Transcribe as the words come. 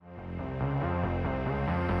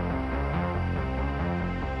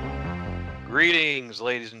Greetings,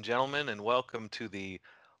 ladies and gentlemen, and welcome to the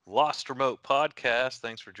Lost Remote podcast.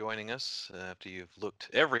 Thanks for joining us after you've looked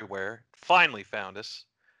everywhere. Finally found us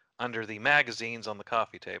under the magazines on the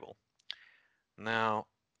coffee table. Now,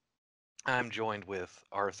 I'm joined with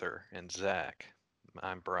Arthur and Zach.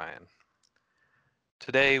 I'm Brian.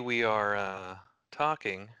 Today we are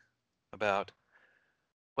talking about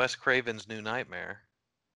Wes Craven's New Nightmare,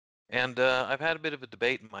 and I've had a bit of a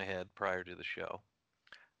debate in my head prior to the show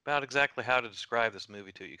about exactly how to describe this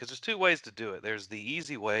movie to you, because there's two ways to do it. There's the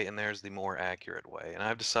easy way and there's the more accurate way, and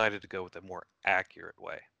I've decided to go with the more accurate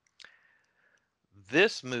way.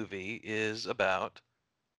 This movie is about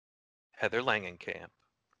Heather Langenkamp,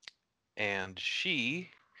 and she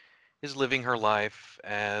is living her life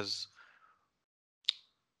as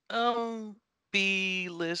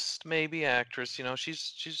B-list maybe actress. You know, she's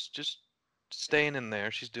just staying in there.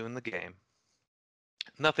 She's doing the game.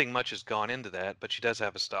 Nothing much has gone into that, but she does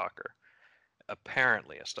have a stalker.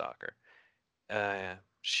 Apparently a stalker.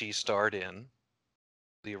 She starred in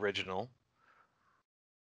the original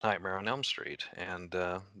Nightmare on Elm Street, and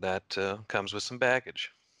that comes with some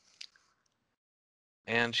baggage.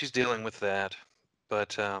 And she's dealing with that,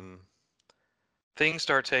 but things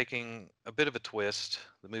start taking a bit of a twist.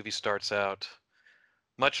 The movie starts out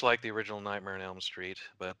much like the original Nightmare on Elm Street,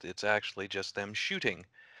 but it's actually just them shooting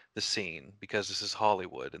the scene because this is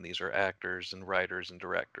Hollywood and these are actors and writers and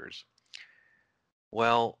directors.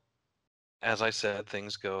 Well, as I said,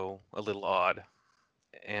 things go a little odd,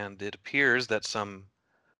 and it appears that some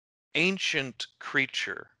ancient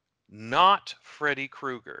creature, not Freddy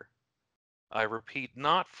Krueger, I repeat,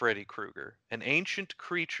 not Freddy Krueger, an ancient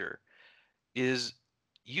creature is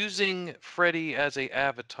using Freddy as a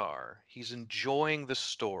avatar. He's enjoying the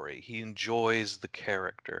story. He enjoys the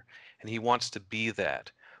character, and he wants to be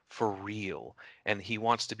that for real, and he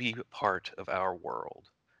wants to be part of our world.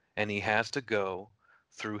 And he has to go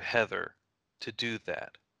through Heather to do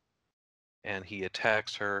that. And he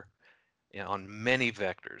attacks her on many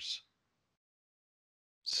vectors.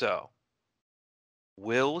 So,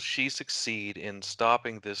 will she succeed in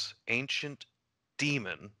stopping this ancient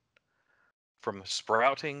demon from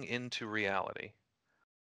sprouting into reality?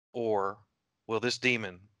 Or will this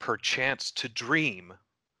demon, perchance to dream,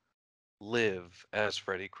 live as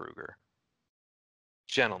Freddy Krueger?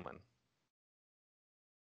 Gentlemen,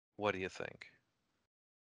 what do you think?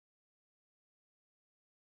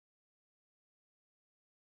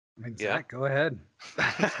 I mean, Yeah? Zach, go ahead.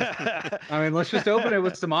 I mean, let's just open it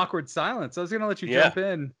with some awkward silence. I was going to let you Yeah. jump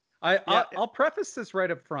in. I'll preface this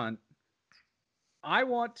right up front. I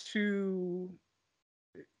want to.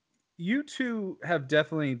 You two have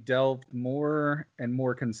definitely delved more and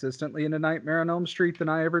more consistently into Nightmare on Elm Street than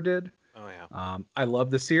I ever did. Oh, yeah. I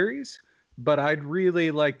love the series, but I'd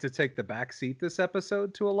really like to take the back seat this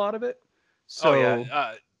episode to a lot of it. Oh, So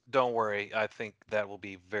yeah. Don't worry. I think that will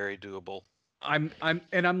be very doable. I'm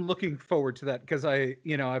looking forward to that because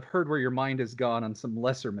I've heard where your mind has gone on some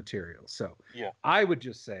lesser material. So Yeah. I would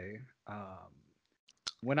just say,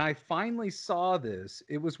 when I finally saw this,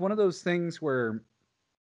 it was one of those things where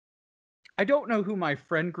I don't know who my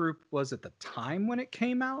friend group was at the time when it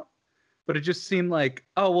came out, but it just seemed like,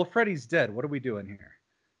 oh well, Freddy's dead. What are we doing here?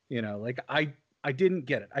 Like I didn't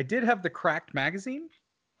get it. I did have the Cracked magazine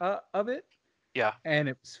of it, Yeah. and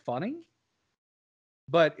it was funny,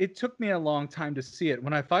 but it took me a long time to see it.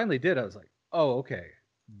 When I finally did, I was like, oh, okay,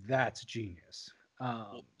 that's genius.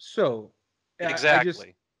 So I just,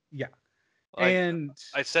 Exactly. yeah. I And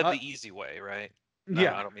I said the easy way, right?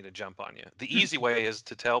 yeah, I don't mean to jump on you. The easy way is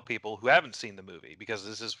to tell people who haven't seen the movie, because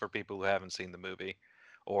this is for people who haven't seen the movie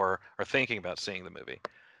or are thinking about seeing the movie.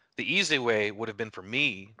 The easy way would have been for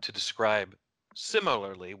me to describe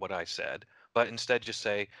similarly what I said, but instead just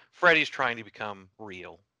say Freddy's trying to become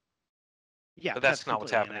real. Yeah, But that's that's not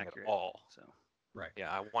what's completely happening at inaccurate. all. So right.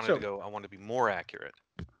 Yeah, So I wanted to be more accurate.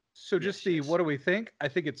 just yes, the yes. what do we think? I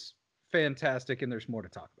think it's fantastic, and there's more to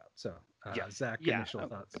talk about. So Yeah, Zach, yeah. initial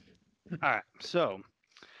thoughts. All right. So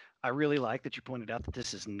I really like that you pointed out that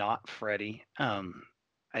this is not Freddy.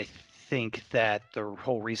 I think that the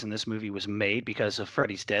whole reason this movie was made because of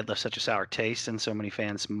Freddy's Dead left such a sour taste in so many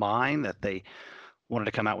fans' mind that they wanted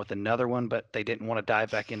to come out with another one, but they didn't want to dive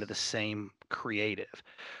back into the same creative,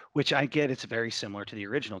 which I get. It's very similar to the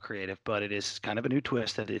original creative, but it is kind of a new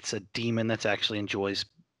twist that it's a demon that's actually enjoys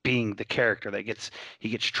being the character he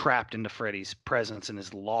gets trapped into Freddy's presence and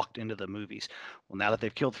is locked into the movies. Well, now that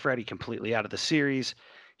they've killed Freddy completely out of the series,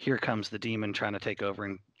 here comes the demon trying to take over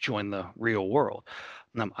and join the real world.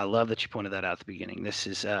 I love that you pointed that out at the beginning. This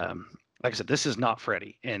is like I said, this is not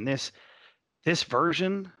Freddy, and this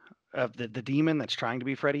version of the demon that's trying to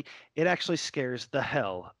be Freddy, it actually scares the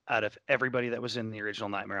hell out of everybody that was in the original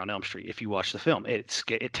Nightmare on Elm Street. If you watch the film, it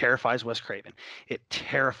terrifies Wes Craven. It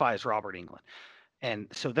terrifies Robert Englund. And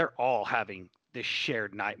so they're all having this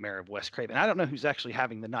shared nightmare of Wes Craven. I don't know who's actually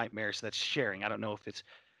having the nightmares that's sharing. I don't know if it's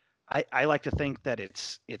I like to think that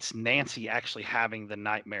it's Nancy actually having the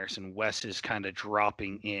nightmares and Wes is kind of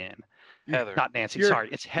dropping in. Heather. Not Nancy, You're- sorry,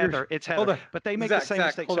 it's Heather. It's hold Heather. on. But they make Zach, the same Zach,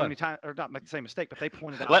 mistake hold so on. many times, or not make the same mistake, but they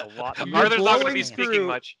pointed out Let- a lot. You're Arthur's not going to blowing be speaking through-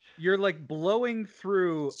 much. You're like blowing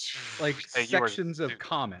through like Hey, you were- sections of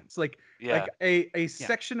comments. Like Yeah. a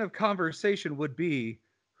section of conversation would be,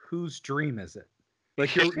 whose dream is it?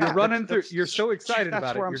 Like you're Yeah, running through. that's- You're so excited that's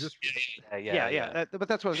about it. where I'm You're just Yeah. But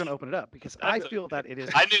that's what I was going to open it up because I That's- feel that it is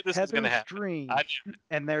I knew this was going to Heather's happen. dream, I knew.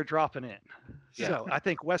 and they're dropping in. Yeah. So I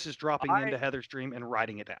think Wes is dropping I- into Heather's dream and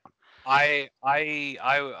writing it down. I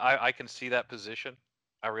can see that position.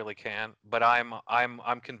 I really can, but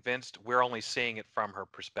I'm convinced we're only seeing it from her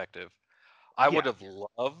perspective. I would have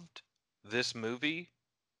loved this movie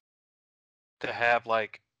to have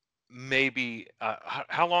like maybe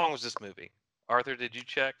how long was this movie? Arthur, did you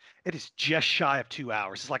check? It is just shy of 2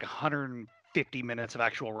 hours. It's like 150 minutes of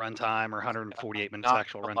actual runtime or 148 minutes of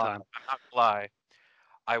actual I'm runtime. not gonna lie.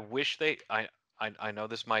 I wish they. I know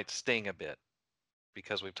this might sting a bit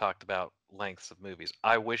because we've talked about lengths of movies.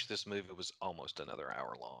 I wish this movie was almost another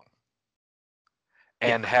hour long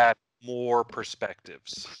and had more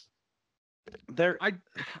perspectives. There, I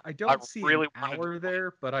don't see really an wanted to hour play-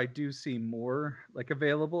 there, but I do see more like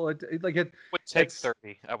available. Like it. Would take It's-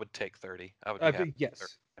 30. I would take 30. I would be I happy think with 30.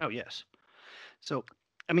 yes. oh yes. So,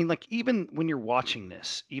 I mean, like even when you're watching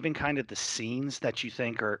this, even kind of the scenes that you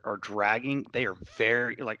think are dragging, they are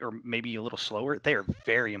very like, or maybe a little slower. They are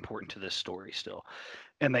very important to this story still,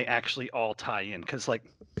 and they actually all tie in because like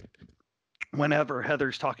whenever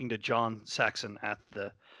Heather's talking to John Saxon at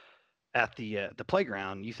the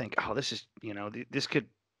playground, you think, oh, this is this could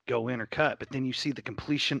go in or cut, but then you see the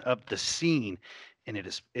completion of the scene, and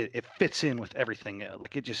it fits in with everything else.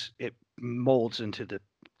 Like it molds into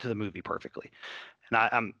the movie perfectly.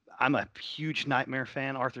 And I'm a huge Nightmare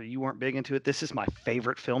fan. Arthur, you weren't big into it. This is my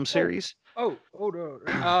favorite film series, Oh no.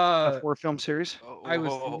 horror film series. I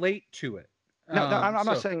was Oh, late to it. No, I'm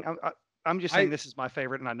not so, saying. I'm just saying this is my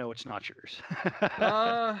favorite, and I know it's not yours.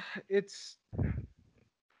 it's.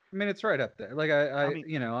 I mean, it's right up there. Like I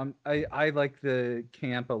mean- I like the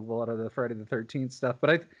camp of a lot of the Friday the 13th stuff,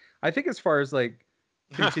 but I think as far as like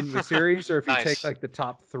continuous series, or if you Nice. take like the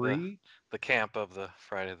top three, the camp of the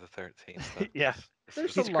Friday the 13th. Yeah.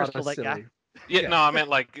 there's He's a lot Crystal of Lake guy. silly. Yeah, Yeah. no, I meant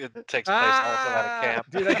like it takes place also at a camp.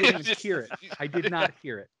 Dude, I didn't even hear it. I did not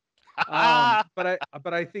hear it.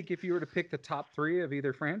 But I think if you were to pick the top three of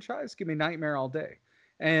either franchise, give me Nightmare all day.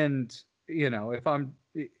 And if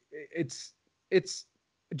it's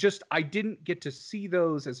just I didn't get to see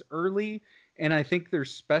those as early, and I think they're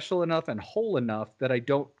special enough and whole enough that I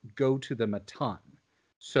don't go to them a ton.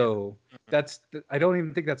 So I don't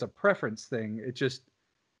even think that's a preference thing. It just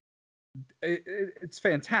it's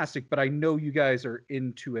fantastic, but I know you guys are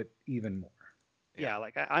into it even more. Yeah,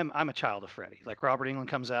 like I'm a child of Freddy. Like Robert Englund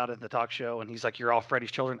comes out at the talk show and he's like, "You're all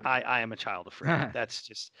Freddy's children." I am a child of Freddy. That's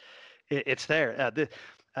just it's there.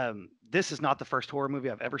 This is not the first horror movie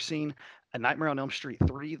I've ever seen. A Nightmare on Elm Street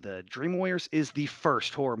 3, The Dream Warriors, is the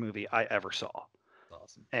first horror movie I ever saw.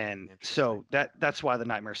 Awesome. And so that's why the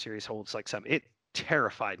Nightmare series holds like something. It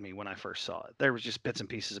terrified me when I first saw it. There was just bits and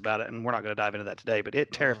pieces about it, and we're not going to dive into that today, but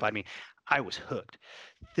it terrified me. I was hooked.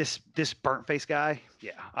 This burnt face guy,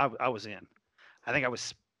 yeah, I was in. I think I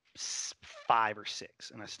was 5 or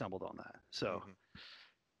 6, and I stumbled on that. So,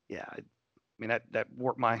 yeah, I mean that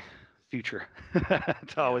warped my future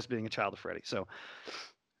to always being a child of Freddy. So,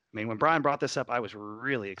 I mean, when Brian brought this up, I was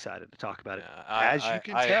really excited to talk about it. As you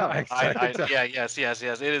can tell. Yes.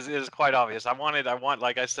 It is quite obvious. I want,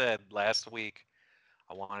 like I said last week,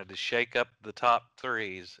 I wanted to shake up the top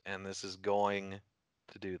threes, and this is going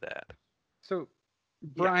to do that. So,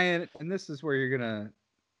 Brian, and this is where you're gonna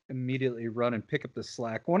immediately run and pick up the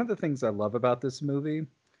slack. One of the things I love about this movie,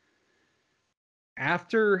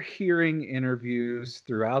 after hearing interviews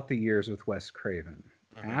throughout the years with Wes Craven,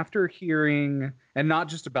 after hearing, and not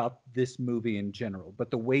just about this movie in general,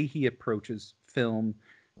 but the way he approaches film,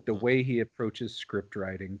 the way he approaches script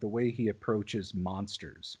writing, the way he approaches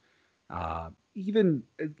monsters, even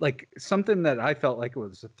like something that I felt like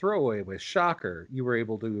was a throwaway with Shocker, you were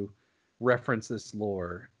able to reference this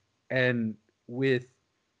lore. And with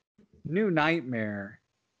New Nightmare,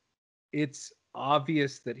 it's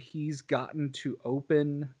obvious that he's gotten to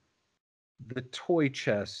open the toy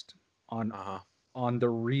chest on the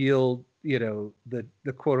real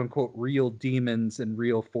the quote unquote real demons and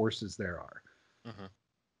real forces there are. Mhm.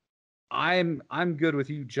 I'm good with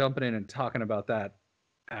you jumping in and talking about that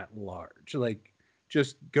at large. Like,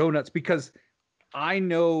 just go nuts, because I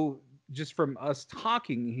know just from us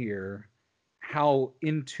talking here how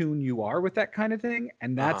in tune you are with that kind of thing,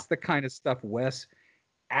 and that's the kind of stuff Wes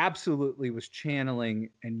absolutely was channeling,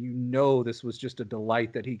 and this was just a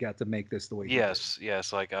delight that he got to make this the way he did.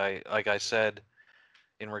 Yes. Like I said,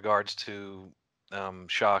 in regards to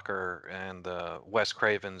Shocker and Wes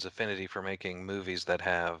Craven's affinity for making movies that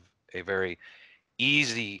have a very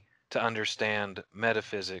easy to understand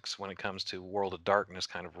metaphysics when it comes to World of Darkness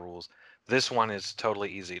kind of rules. This one is totally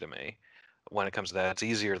easy to me when it comes to that. It's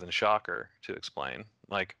easier than Shocker to explain.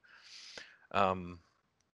 Like, um,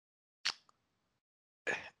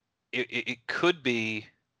 it could be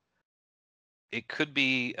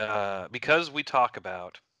because we talk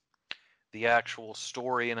about the actual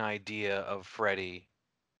story and idea of Freddy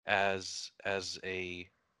as an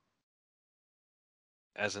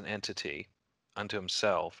entity unto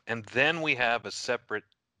himself, and then we have a separate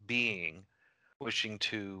being wishing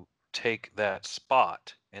to take that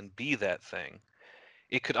spot and be that thing.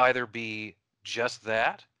 It could either be just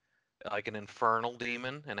that, like an infernal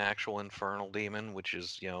demon, an actual infernal demon, which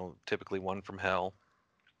is, typically one from hell,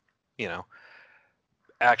 you know,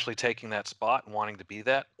 actually taking that spot and wanting to be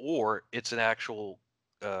that, or it's an actual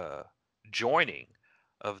uh, joining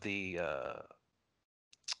of the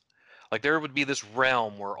like there would be this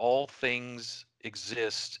realm where all things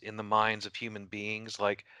exist in the minds of human beings.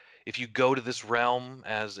 Like if you go to this realm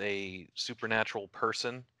as a supernatural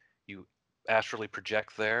person, you astrally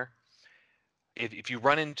project there. If you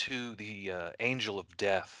run into the angel of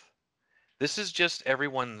death, this is just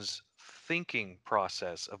everyone's thinking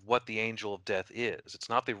process of what the angel of death is. It's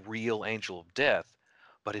not the real angel of death,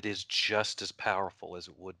 but it is just as powerful as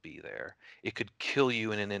it would be there. It could kill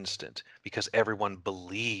you in an instant because everyone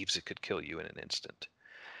believes it could kill you in an instant.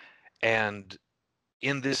 And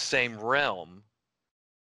in this same realm,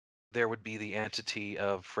 there would be the entity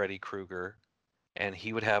of Freddy Krueger, and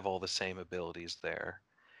he would have all the same abilities there.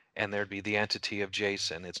 And there'd be the entity of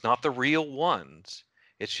Jason. It's not the real ones.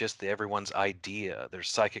 It's just everyone's idea, their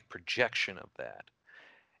psychic projection of that.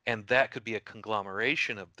 And that could be a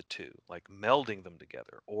conglomeration of the two, like melding them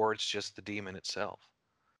together, or it's just the demon itself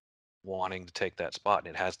wanting to take that spot. And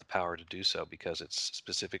it has the power to do so because it's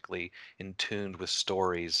specifically in tuned with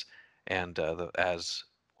stories and, as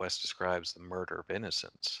Wes describes, the murder of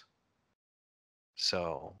innocents.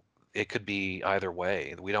 So it could be either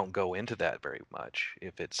way. We don't go into that very much.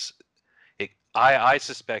 If it's I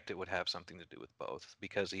suspect it would have something to do with both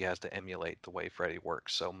because he has to emulate the way Freddy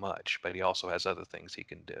works so much, but he also has other things he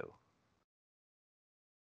can do.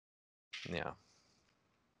 Yeah.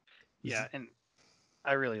 Yeah, and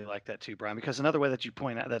I really like that too, Brian, because another way that you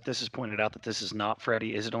point out that this is pointed out that this is not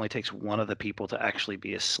Freddy is it only takes one of the people to actually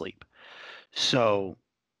be asleep. So,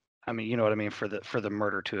 I mean, you know what I mean, for the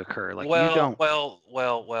murder to occur. Like you don't. Well.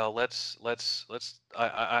 Let's.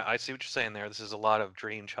 I see what you're saying there. This is a lot of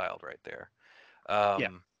Dream Child right there. Yeah.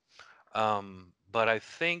 But I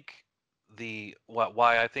think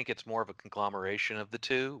why I think it's more of a conglomeration of the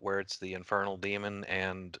two, where it's the infernal demon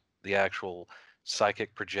and the actual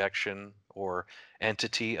psychic projection or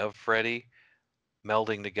entity of Freddy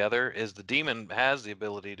melding together, is the demon has the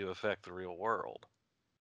ability to affect the real world.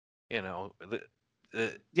 You know,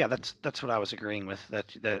 Yeah, that's what I was agreeing with.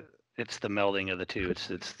 That it's the melding of the two.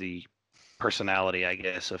 It's the personality, I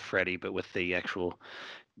guess, of Freddy, but with the actual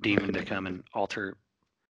demon to come and alter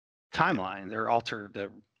timeline or alter the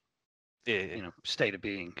state of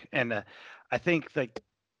being. And I think, like,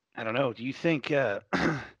 I don't know, do you think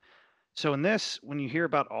so in this, when you hear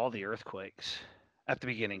about all the earthquakes at the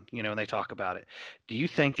beginning, and they talk about it, do you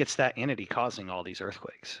think it's that entity causing all these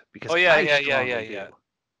earthquakes? Because I strongly do.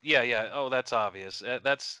 Yeah. Oh, that's obvious.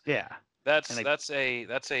 Yeah. That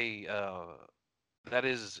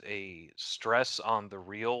is a stress on the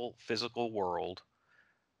real physical world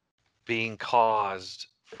being caused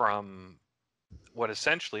from what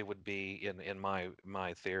essentially would be, in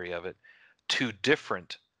my theory of it, two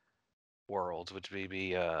different worlds, which would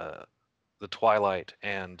be the Twilight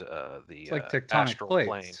and the It's like tectonic astral plates.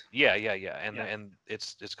 plane. Yeah. And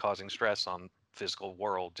it's causing stress on physical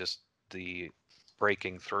world, just the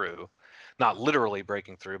breaking through, not literally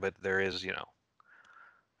breaking through, but there is,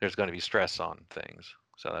 there's going to be stress on things.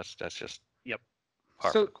 So that's just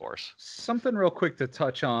part of the course. Something real quick to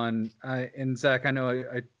touch on, and Zach, I know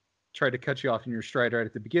I tried to cut you off in your stride right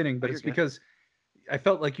at the beginning, but it's because I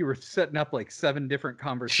felt like you were setting up like 7 different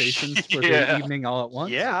conversations for the evening all at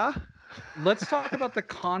once. Yeah. Let's talk about the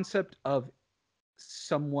concept of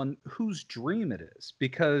someone whose dream it is,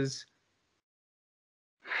 because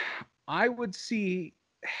I would see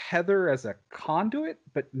Heather as a conduit,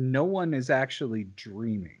 but no one is actually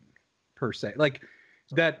dreaming per se. Like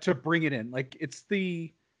that to bring it in. Like it's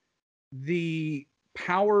the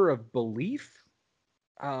power of belief.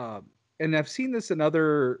 And I've seen this in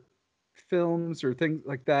other films or things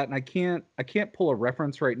like that, and I can't pull a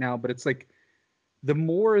reference right now, but it's like the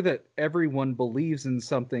more that everyone believes in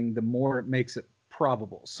something, the more it makes it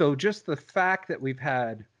probable. So just the fact that we've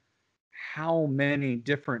had how many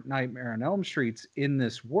different Nightmare on Elm Streets in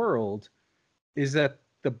this world is that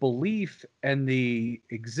the belief and the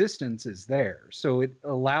existence is there. So it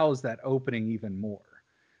allows that opening even more.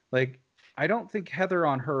 Like, I don't think Heather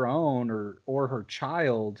on her own or her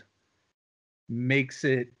child makes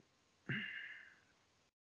it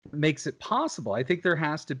possible. I think there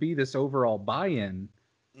has to be this overall buy-in.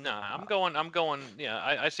 No, I'm going. Yeah,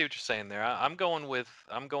 I see what you're saying there. I'm going with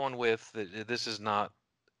this is not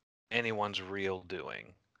anyone's real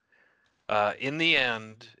doing. In the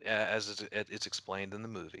end, as it's explained in the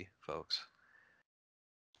movie, folks,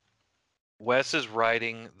 Wes is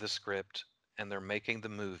writing the script and they're making the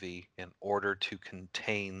movie in order to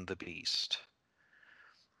contain the beast.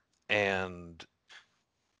 And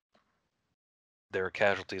there are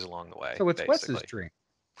casualties along the way. So it's basically. Wes's dream.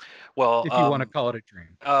 Well, if you want to call it a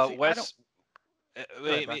dream. See, Wes,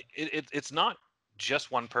 ahead, it's not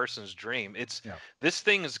just one person's dream. It's Yeah. this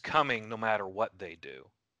thing is coming no matter what they do.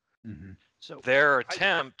 Mm-hmm. So Their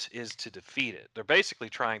attempt is to defeat it. They're basically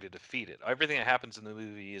trying to defeat it. Everything that happens in the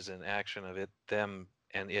movie is an action of them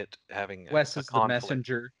and it having Wes a is the conflict.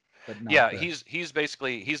 messenger, but not Yeah, the... he's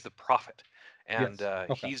basically the prophet, and Yes.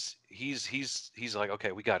 Okay. he's like,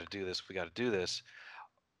 okay, we got to do this. We got to do this,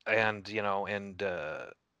 and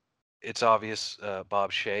it's obvious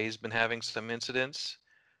Bob Shea's been having some incidents.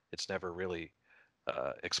 It's never really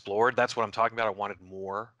explored. That's what I'm talking about. I wanted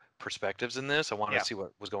more perspectives in this. I wanted to see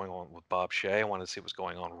what was going on with Bob Shea. I wanted to see what's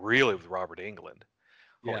going on really with Robert Englund.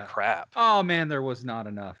 Holy Yeah. crap. Oh man, there was not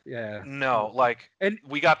enough. Yeah. No, and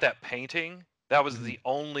we got that painting. That was Mhm. the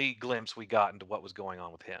only glimpse we got into what was going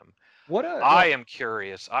on with him. what I am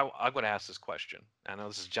curious. I'm going to ask this question. I know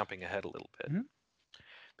this is jumping ahead a little bit Mhm.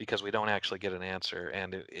 because we don't actually get an answer.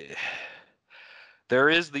 And there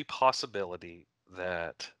is the possibility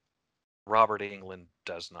that Robert Englund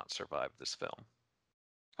does not survive this film.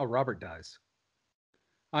 Oh, Robert dies.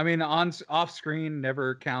 I mean, off screen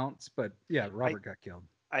never counts, but yeah, Robert got killed.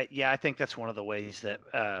 I think that's one of the ways that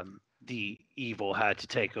the evil had to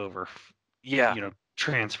take over. Yeah,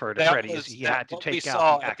 transfer to Freddy. He had to take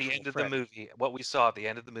out the actual the end of Freddy. the movie. What we saw at the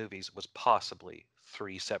end of the movies was possibly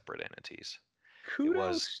 3 separate entities.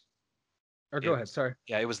 Kudos. Go ahead. Sorry.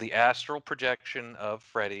 Yeah, it was the astral projection of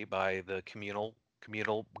Freddy by the communal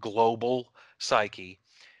global psyche.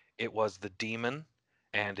 It was the demon,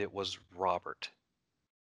 and it was Robert.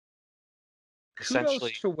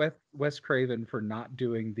 Kudos to Wes Craven for not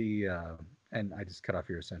doing the and I just cut off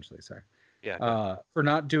here essentially, sorry. Yeah. For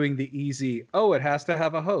not doing the easy, it has to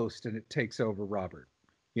have a host and it takes over Robert.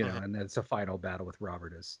 And it's a final battle with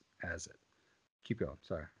Robert as it. Keep going,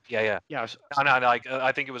 sorry. Yeah. Yeah.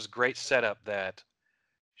 I think it was a great setup that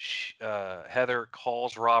Heather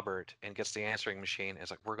calls Robert and gets the answering machine. It's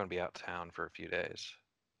like, we're going to be out of town for a few days.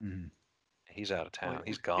 Mm-hmm. He's out of town.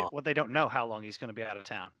 He's gone. Well, they don't know how long he's going to be out of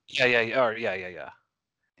town. Yeah.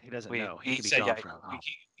 He doesn't know. He could be said, gone for a while.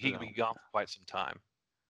 He could be gone for quite some time.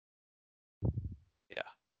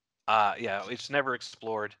 Yeah. It's never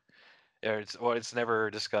explored. It's never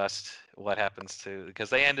discussed what happens to, because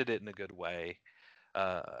they ended it in a good way,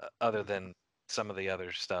 other than some of the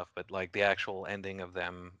other stuff, but like the actual ending of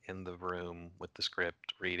them in the room with the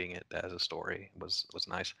script, reading it as a story was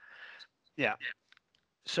nice. Yeah.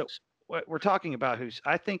 So what we're talking about,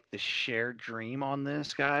 I think the shared dream on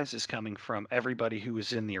this, guys, is coming from everybody who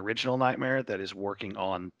was in the original Nightmare that is working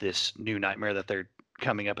on this new Nightmare that they're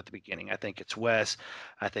coming up at the beginning. I think it's Wes.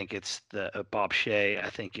 I think it's the Bob Shea. I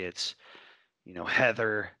think it's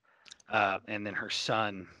Heather, and then her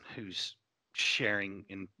son, who's sharing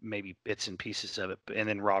in maybe bits and pieces of it, and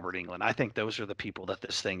then Robert Englund. I think those are the people that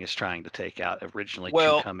this thing is trying to take out originally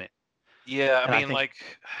to come in. Yeah, And I mean,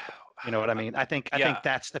 you know what I mean? I think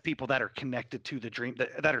that's the people that are connected to the dream,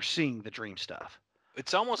 that are seeing the dream stuff.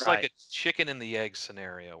 It's almost like a chicken and the egg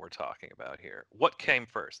scenario we're talking about here. What came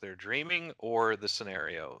first, their dreaming or the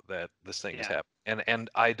scenario that this thing is happening? And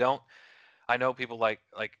I know people like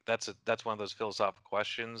that's one of those philosophical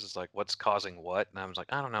questions. It's like, what's causing what? And I was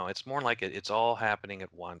like, I don't know. It's more like it's all happening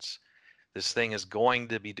at once. This thing is going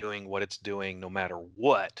to be doing what it's doing no matter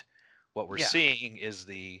what. What we're seeing is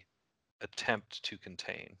the attempt to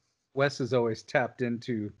contain. Wes has always tapped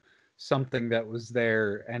into something that was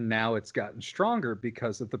there, and now it's gotten stronger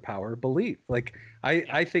because of the power of belief. Like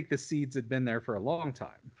I think the seeds had been there for a long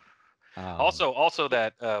time. Also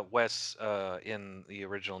that Wes in the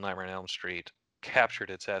original Nightmare on Elm Street captured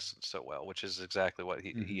its essence so well, which is exactly what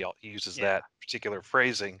he uses Yeah. that particular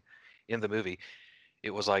phrasing in the movie. It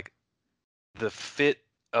was like the fit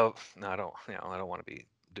of I don't want to be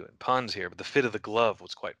doing puns here, but the fit of the glove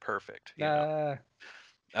was quite perfect.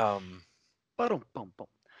 Um, Boom, boom, boom.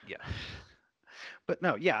 yeah. But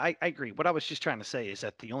no, yeah, I agree. What I was just trying to say is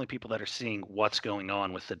that the only people that are seeing what's going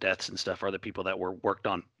on with the deaths and stuff are the people that were worked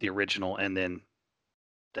on the original, and then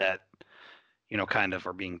that kind of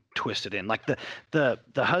are being twisted in. Like the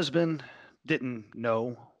husband didn't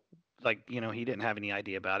know, like he didn't have any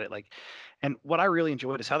idea about it. Like, and what I really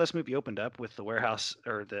enjoyed is how this movie opened up with the warehouse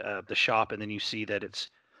or the shop, and then you see that it's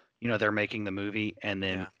they're making the movie, and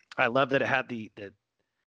then I love that it had the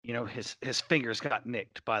his fingers got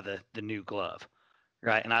nicked by the new glove.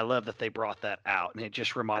 Right, and I love that they brought that out, and it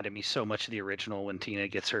just reminded me so much of the original when Tina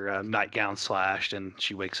gets her nightgown slashed, and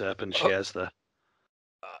she wakes up and she has the.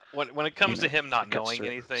 When it comes to him not cuts knowing through.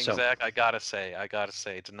 anything, So- Zach, I gotta say,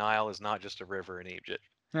 denial is not just a river in Egypt.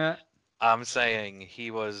 Yeah. I'm saying he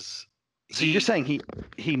was. So you're saying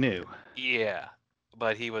he knew? Yeah,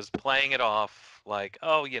 but he was playing it off like,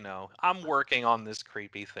 oh, I'm working on this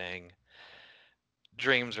creepy thing.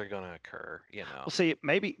 Dreams are gonna occur, Well, see,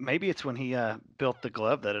 maybe it's when he built the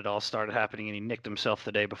glove that it all started happening, and he nicked himself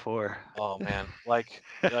the day before. Oh man, like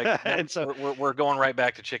And so we're going right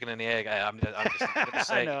back to chicken and the egg. I'm just gonna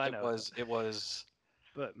say I know. it was.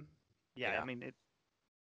 But yeah, Yeah. I mean it's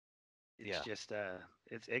Yeah. just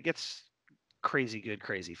it gets crazy good,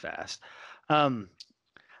 crazy fast.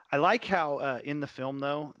 I like how in the film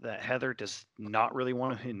though that Heather does not really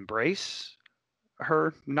want to embrace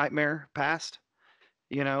her nightmare past.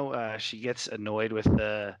 She gets annoyed with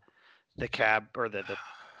the cab or the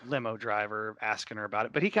limo driver asking her about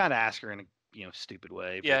it, but he kind of asked her in a stupid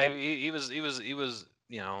way. But Yeah, he was doing a he was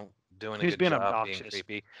good being job being obnoxious.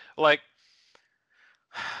 creepy. Like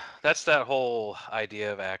that's that whole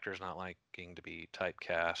idea of actors not liking to be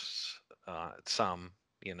typecast. Some,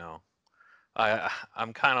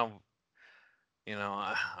 I'm kind of,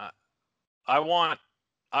 I want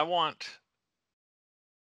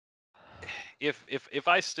if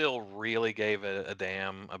I still really gave a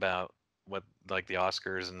damn about what like the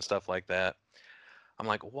Oscars and stuff like that, I'm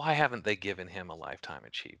like, why haven't they given him a lifetime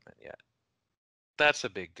achievement yet? That's a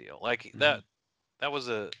big deal. Like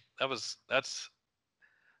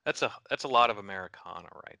that's a lot of Americana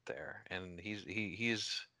right there, and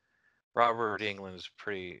he's Robert England is a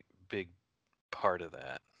pretty big part of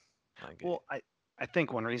that. Like, Well, I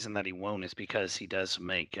think one reason that he won't is because he does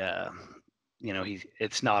make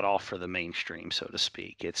it's not all for the mainstream, so to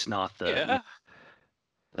speak. It's not the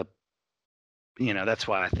that's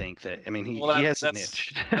why I think that he has a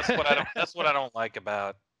niche. That's what I don't like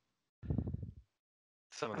about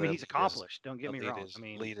some of the he's accomplished. Don't get me wrong.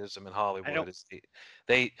 elitism in Hollywood is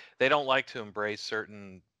they don't like to embrace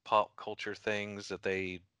certain pop culture things that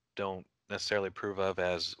they don't necessarily approve of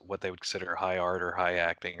as what they would consider high art or high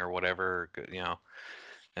acting or whatever,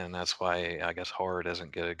 and that's why I guess horror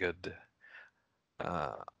doesn't get a good,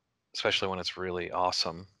 especially when it's really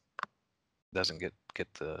awesome, doesn't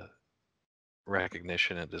get the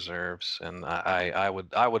recognition it deserves. And I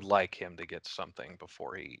would like him to get something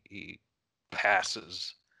before he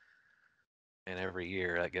passes, and every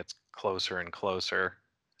year that gets closer and closer.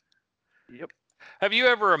 Yep. Have you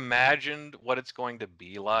ever imagined what it's going to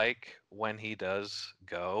be like when he does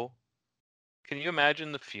go? Can you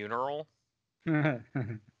imagine the funeral?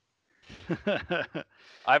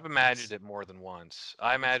 I've imagined it more than once.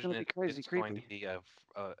 I imagine it's going to be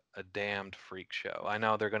a damned freak show. I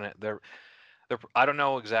know they're I don't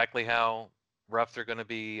know exactly how rough they're gonna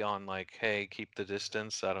be on like, hey, keep the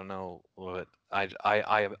distance. I don't know what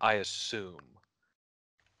I assume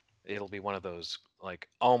it'll be one of those like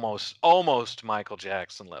almost Michael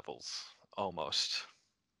Jackson levels. Almost.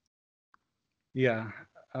 Yeah.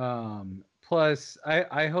 Plus,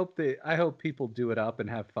 I hope people do it up and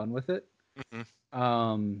have fun with it.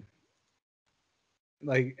 Mm-hmm.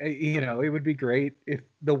 Like it would be great if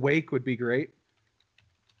the wake would be great.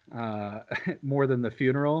 More than the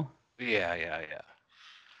funeral. Yeah.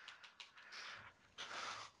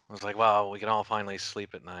 I was like, wow, we can all finally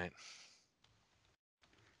sleep at night.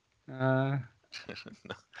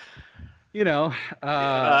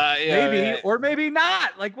 Maybe or maybe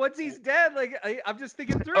not. Like once he's dead, like I'm just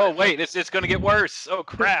thinking through. Oh wait, it's going to get worse. Oh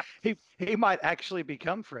crap. he might actually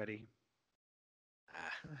become Freddy.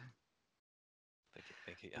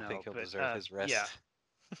 I think he'll deserve his rest. Yeah.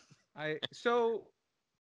 So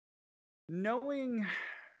knowing,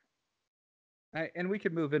 and we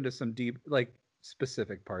could move into some deep, like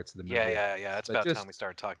specific parts of the movie. Yeah. It's But about time just we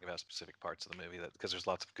started talking about specific parts of the movie because there's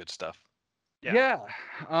lots of good stuff. yeah.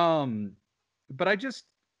 But I just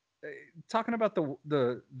talking about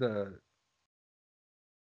the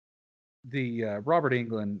Robert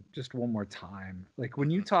Englund just one more time. Like when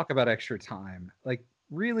you talk about extra time, like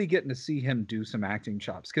really getting to see him do some acting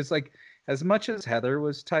chops, because like as much as Heather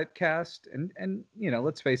was typecast, and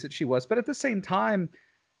let's face it, she was, but at the same time,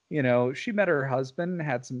 she met her husband,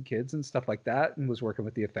 had some kids and stuff like that, and was working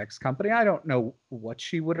with the effects company. I don't know what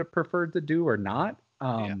she would have preferred to do or not.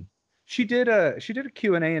 She did a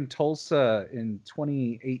Q&A in Tulsa in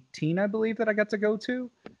 2018, I believe, that I got to go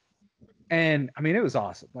to. And I mean, it was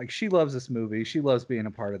awesome. Like, she loves this movie. She loves being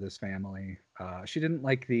a part of this family. She didn't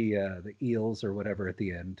like the eels or whatever at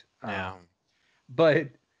the end. But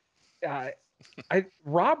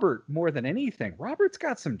Robert, more than anything, Robert's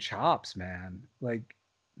got some chops, man. Like,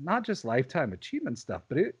 not just Lifetime Achievement stuff,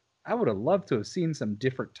 but I would have loved to have seen some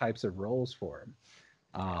different types of roles for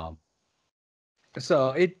him.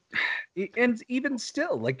 So and even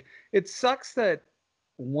still, like, it sucks that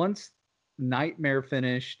once Nightmare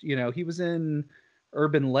finished, he was in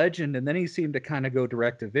Urban Legend, and then he seemed to kind of go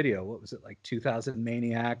direct to video. What was it, like 2000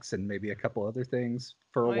 Maniacs and maybe a couple other things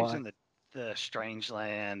for a while? He's in the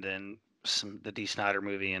Strangeland and the Dee Snider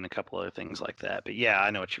movie and a couple other things like that. But yeah,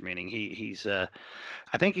 I know what you're meaning. He's I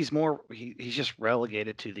think he's more he's just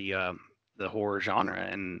relegated to the horror genre,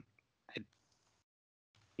 and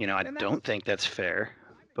I don't think that's fair.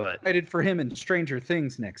 But excited for him in Stranger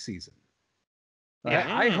Things next season.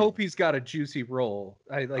 Yeah. I hope he's got a juicy role.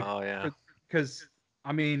 Oh yeah. Because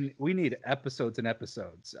I mean, we need episodes and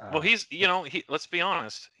episodes. Well, he's let's be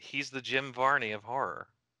honest, he's the Jim Varney of horror.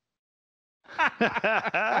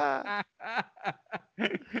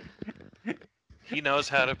 He knows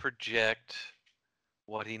how to project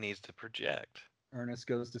what he needs to project. Ernest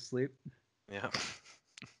Goes to Sleep. Yeah.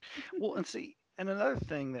 Well, and another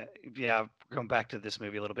thing that, going back to this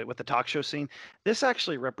movie a little bit with the talk show scene, this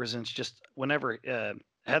actually represents just whenever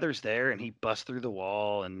Heather's there and he busts through the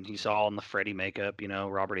wall and he's all in the Freddy makeup,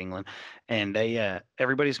 Robert Englund, and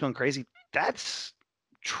everybody's going crazy. That's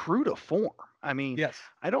true to form. I mean, yes.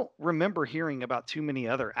 I don't remember hearing about too many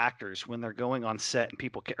other actors when they're going on set and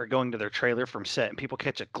people are going to their trailer from set and people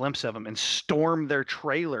catch a glimpse of them and storm their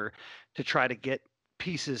trailer to try to get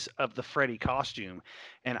pieces of the Freddy costume.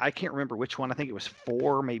 And I can't remember which one. I think it was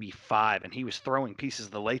 4, maybe 5. And he was throwing pieces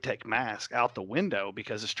of the latex mask out the window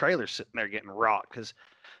because his trailer's sitting there getting rocked because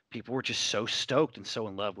people were just so stoked and so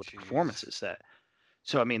in love with the performances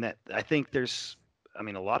so I mean, I think there's a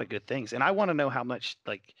lot of good things. And I want to know how much,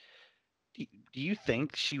 like, do you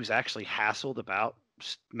think she was actually hassled about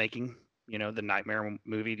making, the Nightmare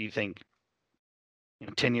movie? Do you think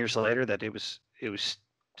 10 years later that it was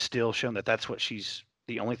still shown that that's what she's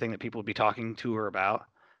the only thing that people would be talking to her about?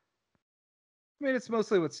 I mean, it's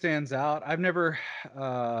mostly what stands out. I've never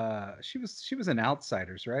she was in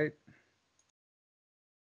Outsiders, right?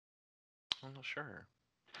 I'm not sure.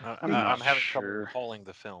 I'm having trouble recalling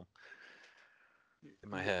the film in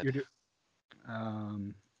my head.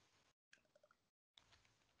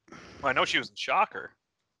 Well, I know she was in Shocker.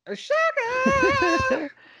 A Shocker.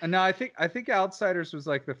 No, I think Outsiders was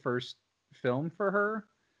like the first film for her.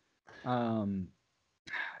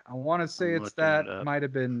 I want to say might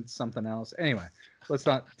have been something else. Anyway, let's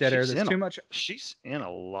not dead air this too much. She's in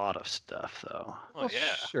a lot of stuff, though. Oh,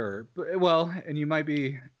 yeah. Sure. But, and you might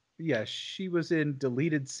be, she was in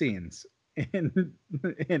deleted scenes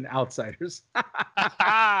in Outsiders.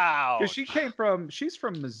 Because she's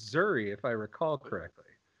from Missouri, if I recall correctly.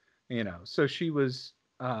 So she was,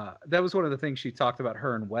 that was one of the things she talked about,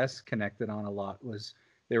 her and Wes connected on a lot, was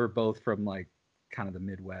they were both from like kind of the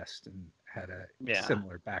Midwest and had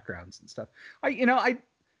similar backgrounds and stuff.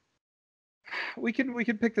 We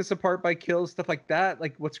can pick this apart by kills, stuff like that.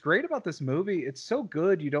 Like, what's great about this movie, it's so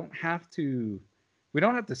good we don't have to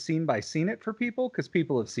scene by scene it for people, because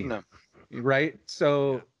people have seen it, right?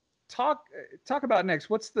 So talk about next.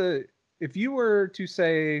 If you were to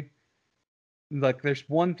say, like, there's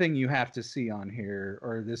one thing you have to see on here,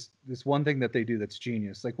 or this one thing that they do that's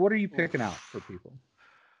genius, like, what are you picking out for people?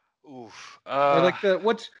 Oof. Or like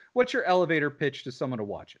what's your elevator pitch to someone to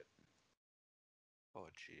watch it? Oh,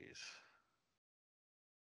 jeez.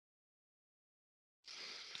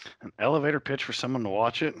 An elevator pitch for someone to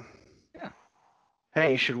watch it? Yeah.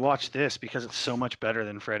 Hey, you should watch this because it's so much better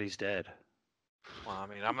than Freddy's Dead. Well, I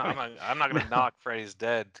mean, I'm not going to knock Freddy's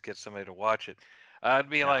Dead to get somebody to watch it. I'd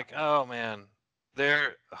be like, oh man,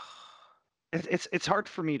 it's hard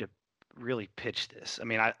for me to really pitch this. I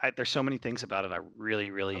mean, there's so many things about it I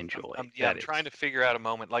really, really enjoy. I'm trying to figure out a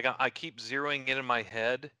moment. Like I keep zeroing in my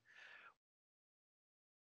head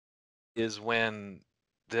is when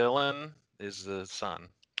Dylan is the son.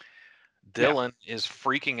 Yeah. Dylan is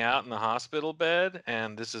freaking out in the hospital bed,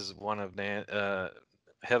 and this is one of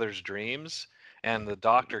Heather's dreams. And the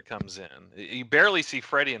doctor comes in. You barely see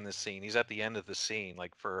Freddy in this scene. He's at the end of the scene,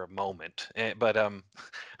 like for a moment. But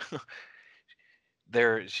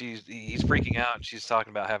he's freaking out, and she's talking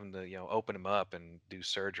about having to open him up and do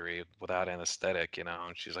surgery without anesthetic, and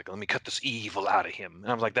she's like, let me cut this evil out of him. And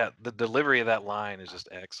I was like, that the delivery of that line is just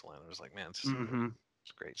excellent. I was like, man, it's a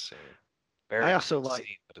great scene. Very I also short like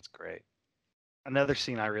scene, but it's great. another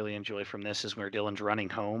scene I really enjoy from this is where Dylan's running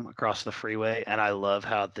home across the freeway, and I love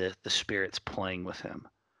how the spirit's playing with him.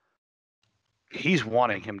 He's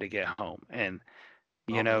wanting him to get home, and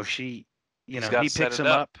he picks him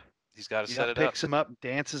up. He's got to set it up. Picks him up,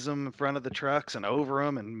 dances him in front of the trucks and over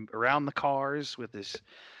them and around the cars with his,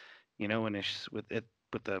 with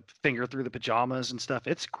the finger through the pajamas and stuff.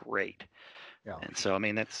 It's great. Yeah. And so, I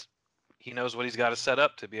mean, he knows what he's got to set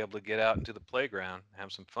up to be able to get out into the playground,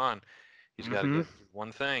 have some fun. He's got to get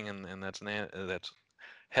one thing, and that's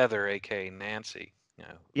Heather, aka Nancy.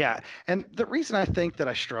 Yeah, and the reason I think that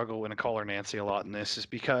I struggle when I call her Nancy a lot in this is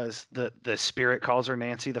because the spirit calls her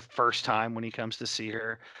Nancy the first time when he comes to see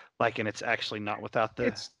her, and it's actually not without the.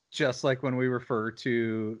 It's just like when we refer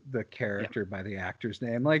to the character by the actor's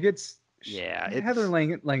name, like it's Heather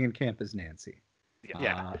Langenkamp is Nancy.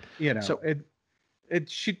 Yeah, so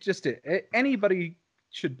she just anybody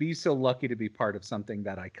should be so lucky to be part of something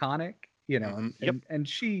that iconic, and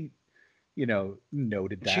she,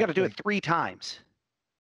 noted that she got to do it 3 times.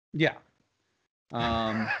 Yeah.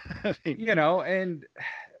 And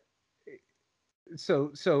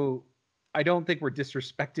so I don't think we're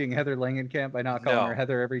disrespecting Heather Langenkamp by not calling her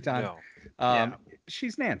Heather every time. No.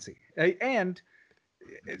 She's Nancy. And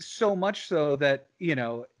so much so that,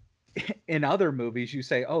 in other movies you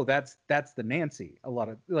say, oh, that's the Nancy. A lot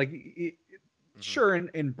of sure,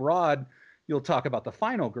 in broad, you'll talk about the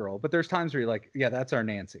final girl, but there's times where you're like, yeah, that's our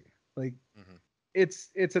Nancy.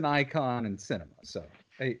 It's an icon in cinema. So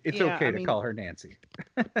it's okay to call her Nancy.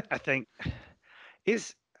 I think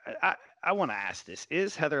I want to ask this: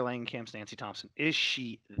 is Heather Langenkamp's Nancy Thompson? Is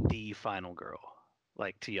she the final girl,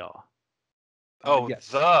 to y'all? Oh,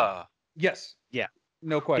 yes. Yes. Yeah.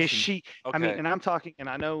 No question. Is she? Okay. I mean, and I'm talking, and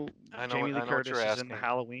I know Jamie Lee Curtis is asking.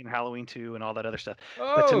 in Halloween 2, and all that other stuff.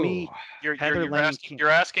 Oh, but to me, you're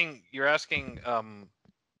asking.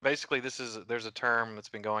 Basically, there's a term that's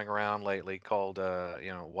been going around lately called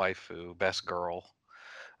waifu, best girl.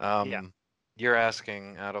 You're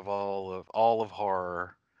asking, out of all of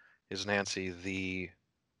horror, is Nancy the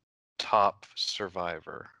top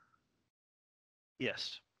survivor?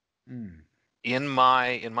 Yes. In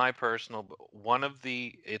my personal,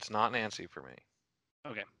 it's not Nancy for me.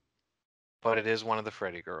 Okay. But it is one of the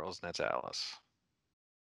Freddy girls, and that's Alice.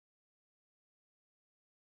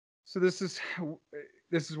 So this is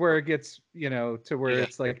where it gets, to where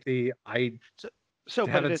it's like so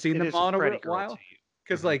haven't seen them all in a while.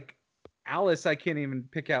 Because Alice, I can't even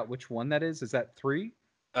pick out which one that is. Is that 3?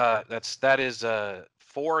 That is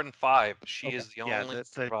 4 and 5. She is the only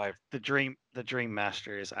survivor. The dream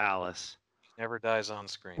master is Alice. She never dies on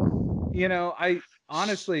screen. I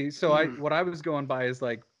honestly, what I was going by is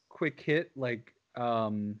quick hit,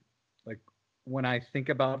 when I think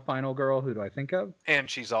about Final Girl, who do I think of? And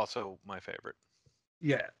she's also my favorite.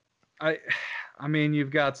 Yeah. I mean,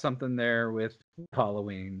 you've got something there with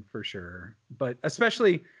Halloween for sure, but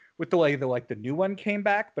especially with the way the new one came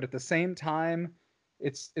back, but at the same time,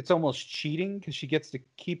 it's almost cheating because she gets to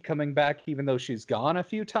keep coming back even though she's gone a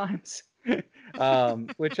few times,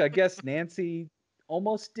 which I guess Nancy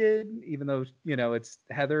almost did, even though it's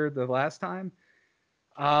Heather the last time.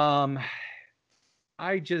 I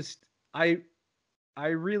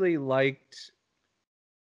really liked,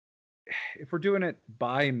 if we're doing it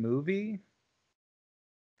by movie,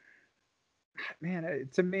 man,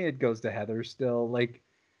 to me it goes to Heather still.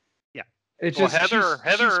 It's just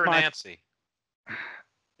Heather or Nancy.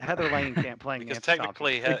 Heather Langenkamp playing because Nancy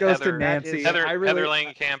technically it goes to Nancy. Heather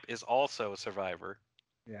Langenkamp is also a survivor.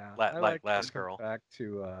 Yeah, like Last Girl. Back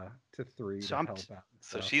to 3 to help out.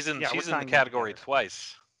 So she's in the category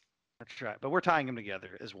twice. That's right, but we're tying them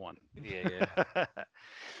together as one. Yeah.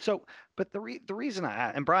 So, but the reason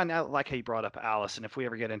and Brian, I like how you brought up Alice, and if we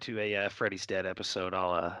ever get into a Freddy's Dead episode,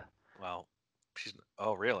 I'll Well,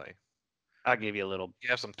 oh really? I'll give you a little. You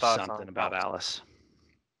have some thoughts something about Alice.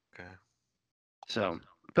 Okay. So,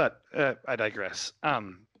 but I digress.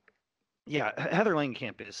 Yeah, Heather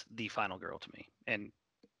Langenkamp is the final girl to me, and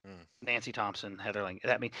Nancy Thompson, Heather Lang.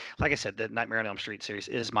 I mean, like I said, the Nightmare on Elm Street series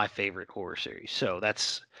is my favorite horror series. So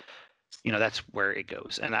that's where it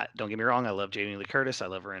goes. And don't get me wrong, I love Jamie Lee Curtis. I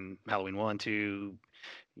love her in Halloween 1, 2,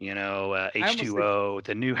 H2O,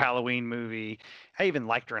 the new Halloween movie. I even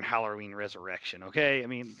liked her in Halloween Resurrection. Okay, I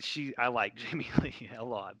mean, I like Jamie Lee a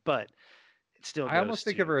lot, but it still goes I almost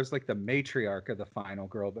think of her as like the matriarch of the final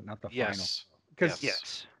girl, but not the final. Yes. Because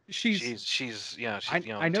yes, she's I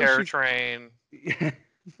know Terror she's- Train.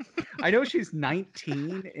 I know she's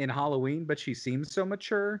 19 in Halloween, but she seems so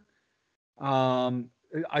mature.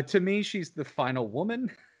 To me, she's the final woman.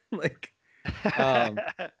 Like,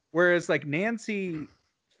 whereas like Nancy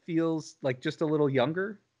feels like just a little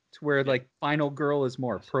younger, to where like final girl is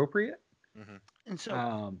more appropriate. Mm-hmm. and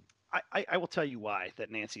so I will tell you why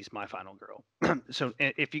that Nancy's my final girl. So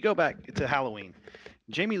if you go back to Halloween,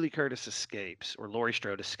 Jamie Lee Curtis escapes, or Laurie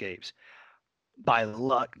Strode escapes, by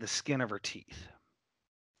luck, the skin of her teeth.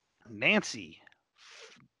 Nancy,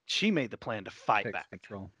 she made the plan to fight Takes back.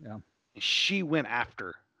 control. Yeah. She went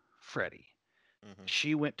after Freddy. Mm-hmm.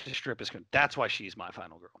 She went to strip his. That's why she's my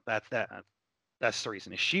final girl. That's the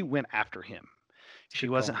reason. Is she went after him. She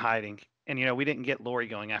Good wasn't call. hiding. And we didn't get Laurie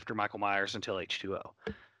going after Michael Myers until H2O.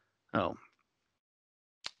 Oh,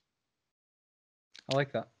 I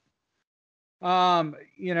like that.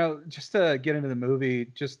 Just to get into the movie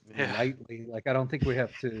just Yeah. lightly, like I don't think we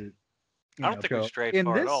have to. I don't think we've go strayed in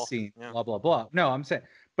far at this all. scene. Yeah. Blah blah blah. No, I'm saying,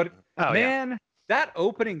 but yeah. man, that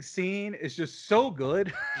opening scene is just so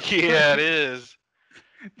good. Yeah, it is.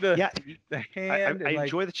 the Yeah, hand. I and, like,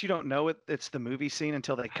 enjoy that you don't know it's the movie scene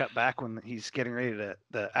until they cut back when he's getting ready to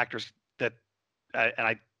the actors that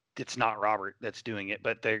it's not Robert that's doing it,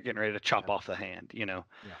 but they're getting ready to chop off the hand,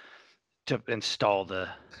 to install the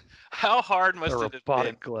How hard must it have been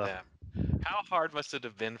robotic for glove. them? How hard must it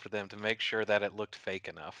have been for them to make sure that it looked fake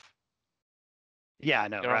enough? Yeah, I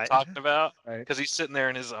know, You know right? what I'm talking about? right. Because he's sitting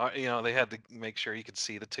there in his, they had to make sure you could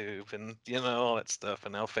see the tube and all that stuff,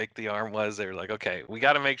 and how fake the arm was. They were like, okay, we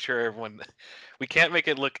got to make sure we can't make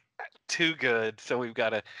it look too good, so we've got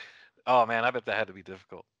to. Oh man, I bet that had to be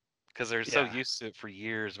difficult because they're so Yeah. used to it for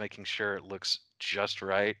years, making sure it looks just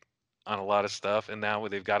right on a lot of stuff, and now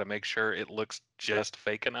they've got to make sure it looks just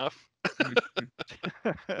fake enough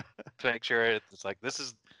to make sure it's like this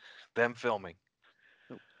is them filming.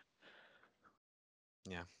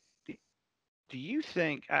 Yeah. Do you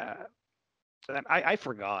think? I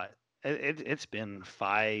forgot. It's been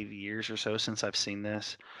 5 years or so since I've seen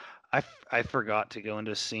this. I forgot to go into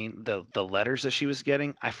a scene. The letters that she was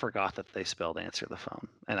getting, I forgot that they spelled answer the phone,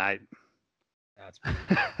 and That's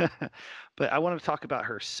but I want to talk about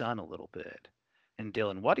her son a little bit. And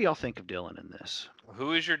Dylan, what do y'all think of Dylan in this?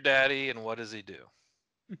 Who is your daddy and what does he do?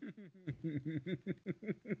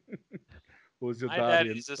 What was your My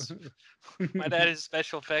daddy? my dad is a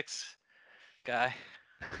special effects guy.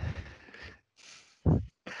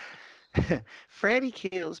 Freddy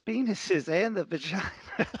kills penises and the vaginas.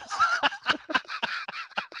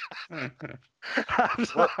 I'm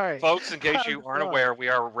sorry. Folks, in case you I'm aren't sorry. aware, we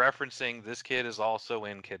are referencing this kid is also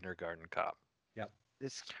in Kindergarten Cop.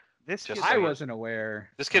 This Just kid's so I you- wasn't aware.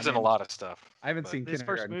 This kid's in a lot of stuff. I haven't but- seen His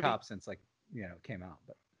first Kindergarten movie? Cop since it came out.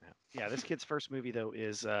 But Yeah, this kid's first movie though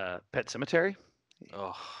is Pet Cemetery.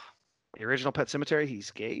 Oh, The original Pet Cemetery. He's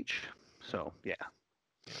Gage. So yeah,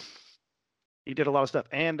 he did a lot of stuff.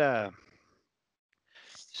 And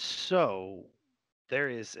so there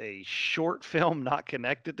is a short film not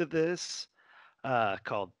connected to this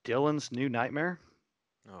called Dylan's New Nightmare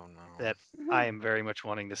oh no. that I am very much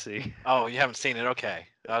wanting to see. Oh, you haven't seen it? Okay.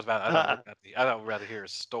 I thought we'd rather hear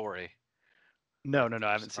his story. No,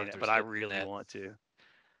 I haven't seen it, Arthur's but I hitting really that. want to.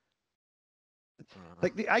 Uh,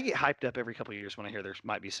 Like I get hyped up every couple of years when I hear there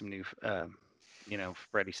might be some new,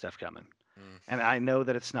 Freddy stuff coming, Mm. and I know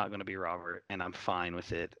that it's not going to be Robert, and I'm fine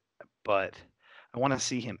with it. But I want to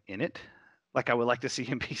see him in it. Like I would like to see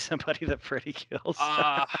him be somebody that Freddy kills.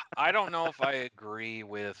 I don't know if I agree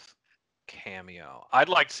with cameo. I'd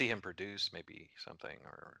like to see him produce maybe something,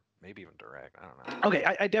 or maybe even direct. I don't know. Okay,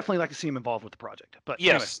 I definitely like to see him involved with the project. But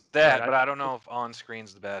Yes, anyway, that, right, but I don't know if on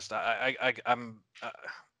screen's the best.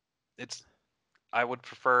 I would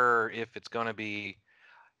prefer if it's going to be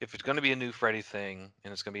a new Freddy thing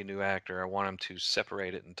and it's going to be a new actor, I want him to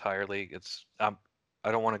separate it entirely.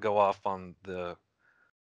 I don't want to go off on the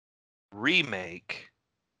remake.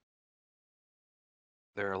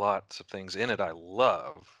 There are lots of things in it I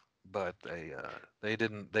love, but they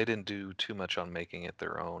didn't do too much on making it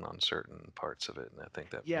their own on certain parts of it, and I think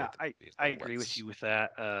that Yeah, made the movies I look agree with less- you with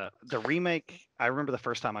that. The remake, I remember the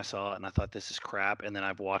first time I saw it and I thought this is crap, and then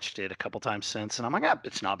I've watched it a couple times since, and I'm like,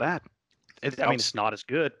 it's not bad. I mean, it's not as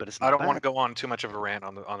good, but it's not I don't bad. want to go on too much of a rant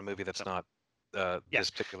on a movie that's not this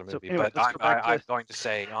particular So movie, anyway, but let's go back I'm to going to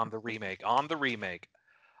say on the remake,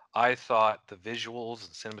 I thought the visuals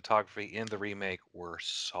and cinematography in the remake were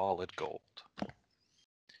solid gold.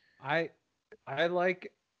 I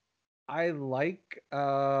like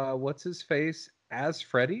what's his face as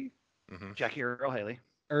Freddy? Mm-hmm. Jackie Earle Haley.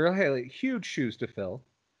 Earl Haley, huge shoes to fill.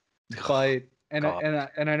 But and God.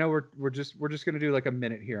 I know we're just gonna do like a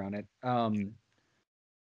minute here on it.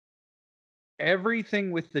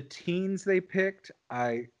 Everything with the teens they picked,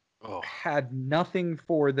 I Oh. had nothing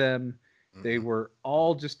for them. They Mhm. were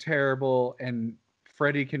all just terrible, and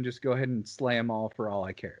Freddy can just go ahead and slay them all for all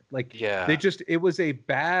I cared. Like Yeah. it was a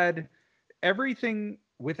bad everything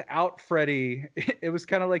without Freddy. It was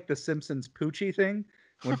kind of like the Simpsons Poochie thing.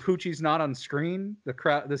 When Poochie's not on screen,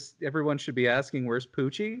 everyone should be asking, "Where's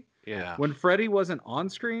Poochie?" Yeah. When Freddy wasn't on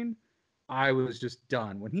screen, I was just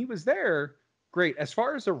done. When he was there, great. As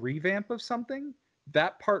far as a revamp of something,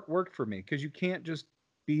 that part worked for me because you can't just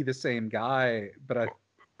be the same guy. But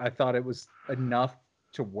I thought it was enough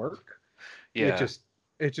to work. Yeah.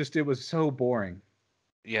 It was so boring.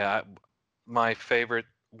 Yeah. My favorite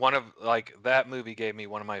one of like that movie gave me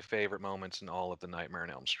one of my favorite moments in all of the Nightmare on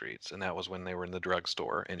Elm Streets, and that was when they were in the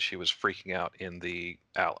drugstore and she was freaking out in the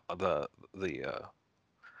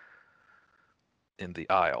in the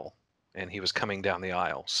aisle, and he was coming down the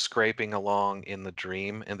aisle, scraping along in the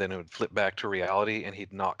dream, and then it would flip back to reality, and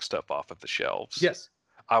he'd knock stuff off of the shelves. Yes.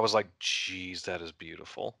 I was like, "Geez, that is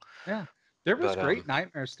beautiful." Yeah. There was But great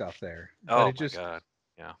nightmare stuff there, but oh my god,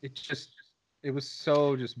 yeah, it was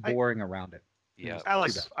so just I- boring around it. yeah.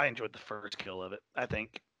 I enjoyed the first kill of it. I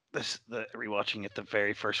think the rewatching it, the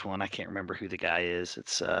very first one. I can't remember who the guy is.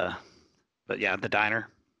 It's but yeah, the diner.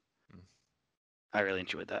 Mm. I really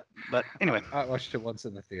enjoyed that. But anyway, I watched it once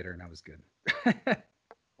in the theater and I was good.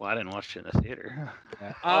 well, I didn't watch it in the theater.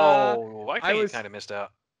 Yeah. Oh, I think you was kind of missed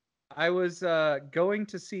out. I was going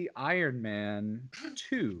to see Iron Man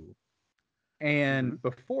 2. And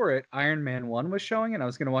before it, Iron Man 1 was showing, and I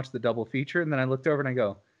was going to watch the double feature. And then I looked over and I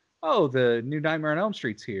go, oh, the new Nightmare on Elm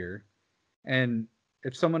Street's here. And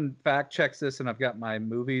if someone fact checks this and I've got my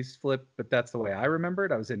movies flipped, but that's the way I remember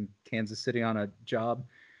it. I was in Kansas City on a job.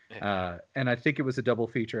 And I think it was a double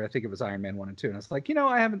feature. I think it was Iron Man 1 and 2. And I was like,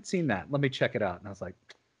 I haven't seen that. Let me check it out. And I was like,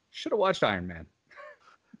 should have watched Iron Man.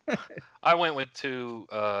 I went with two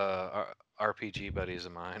RPG buddies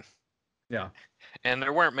of mine. Yeah. And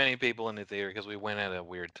there weren't many people in the theater because we went at a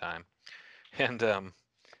weird time. And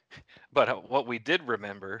but what we did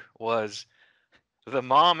remember was the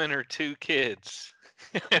mom and her two kids.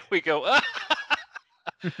 We go,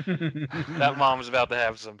 that mom's about to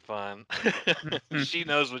have some fun. She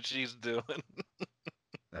knows what she's doing.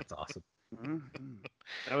 That's awesome.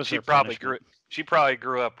 That was She their probably punishment. She probably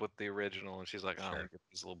grew up with the original, and she's like, "Oh, Sure. look at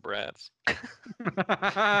these little brats."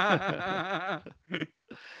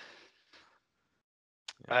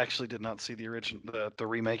 I actually did not see the original, the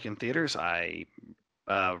remake in theaters. I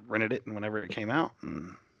rented it whenever it came out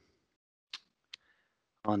and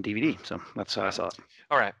on DVD. So that's how I saw it.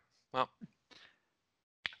 All right. Well,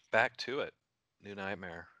 back to it. New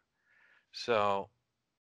Nightmare. So,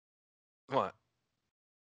 what?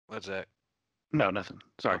 What's that? No, nothing.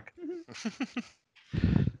 Sorry.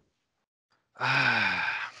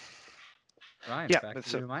 Ryan, Yeah, back but to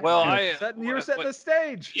so- you, Mike. Well, You were setting the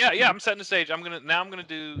stage. Yeah, I'm setting the stage. I'm gonna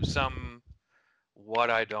do some what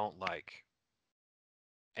I don't like,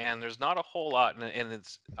 and there's not a whole lot, and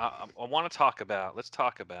it's I want to talk about. Let's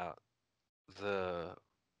talk about the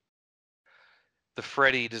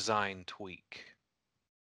Freddy design tweak.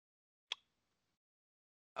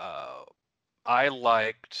 I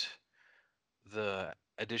liked the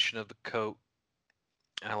addition of the coat.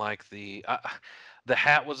 I like the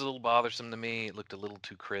hat was a little bothersome to me. It looked a little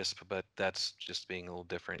too crisp, but that's just being a little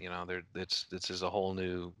different. This is a whole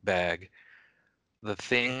new bag. The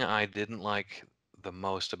thing I didn't like the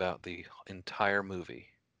most about the entire movie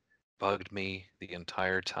bugged me the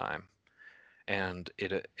entire time, and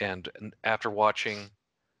after watching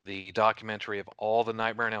the documentary of all the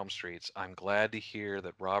Nightmare on Elm Streets, I'm glad to hear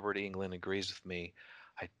that Robert Englund agrees with me.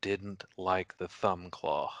 I didn't like the thumb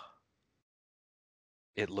claw.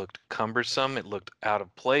 It looked cumbersome. It looked out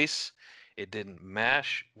of place. It didn't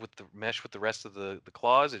mesh with the rest of the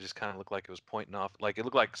claws. It just kind of looked like it was pointing off. Like it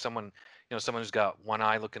looked like someone who's got one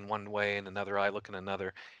eye looking one way and another eye looking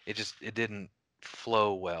another. It didn't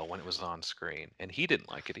flow well when it was on screen, and he didn't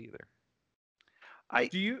like it either. I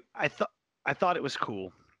thought it was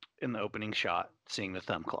cool in the opening shot seeing the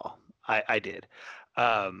thumb claw. I did.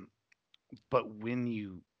 But when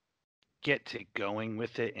you get to going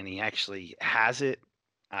with it and he actually has it,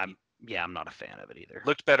 yeah, I'm not a fan of it either.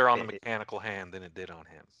 Looked better on the It- mechanical hand than it did on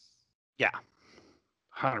him. Yeah,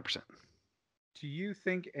 100%. Do you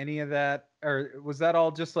think any of that, or was that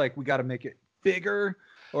all just like we got to make it bigger,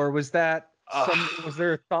 or was that was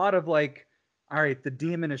there a thought of like, all right, the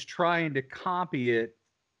demon is trying to copy it,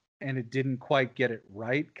 and it didn't quite get it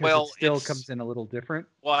right because Well, it still it's- comes in a little different?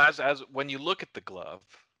 Well, as when you look at the glove,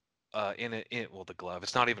 the glove,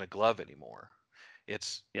 it's not even a glove anymore.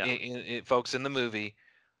 It's folks in the movie,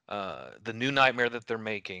 the new Nightmare that they're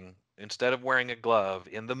making. Instead of wearing a glove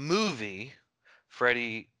in the movie,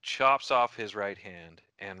 Freddy chops off his right hand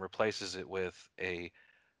and replaces it with a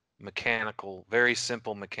mechanical, very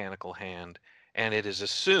simple mechanical hand, and it is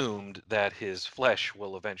assumed that his flesh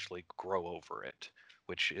will eventually grow over it,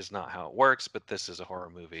 which is not how it works, but this is a horror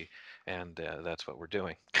movie, and that's what we're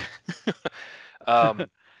doing. um,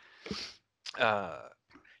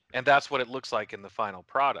 and that's what it looks like in the final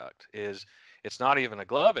product. It's not even a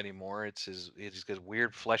glove anymore. It's his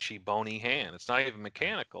weird fleshy bony hand. It's not even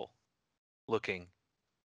mechanical looking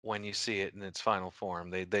when you see it in its final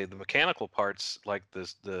form. The mechanical parts, like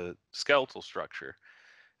the skeletal structure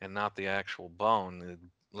and not the actual bone. It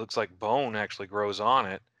looks like bone actually grows on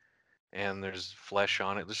it, and there's flesh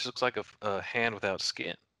on it. This looks like a hand without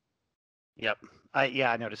skin. Yep.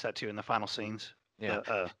 I noticed that too in the final scenes.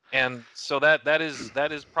 Yeah. And so that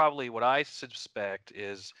is probably what I suspect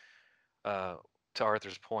is, to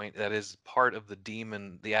Arthur's point, that is part of the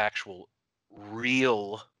demon, the actual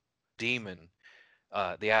real demon.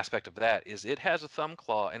 The aspect of that is it has a thumb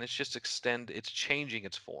claw, and it's changing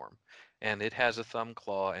its form, and it has a thumb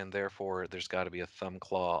claw, and therefore there's got to be a thumb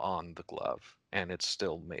claw on the glove, and it's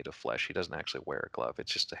still made of flesh. He doesn't actually wear a glove.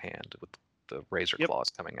 It's just a hand with the razor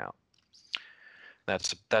claws coming out.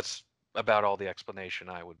 That's about all the explanation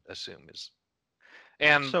I would assume is.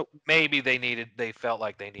 And so maybe they felt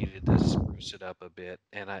like they needed to spruce it up a bit,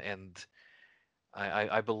 and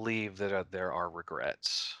I believe that there are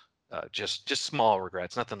regrets, just small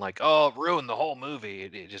regrets, nothing like, oh, it ruined the whole movie.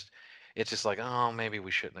 It's just like, oh, maybe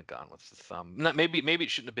we shouldn't have gone with the thumb. Maybe it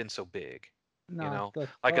shouldn't have been so big,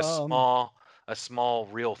 like a small,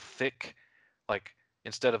 real thick, like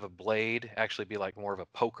instead of a blade, actually be like more of a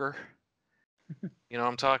poker. You know what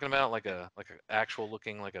I'm talking about? Like a actual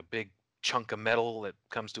looking, like a big chunk of metal that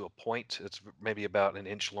comes to a point. It's maybe about an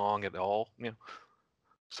inch long at all.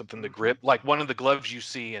 Something to grip, like one of the gloves you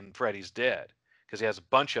see in Freddy's Dead, because he has a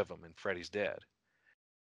bunch of them in Freddy's Dead.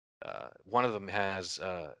 One of them has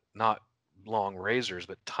not long razors,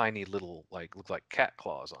 but tiny little, look like cat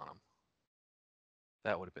claws on them.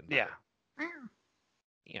 That would have been better.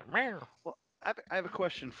 Yeah. Well, I have a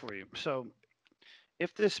question for you. So,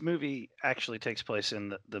 if this movie actually takes place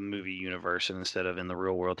in the movie universe and instead of in the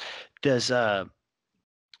real world, does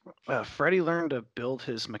Freddy learn to build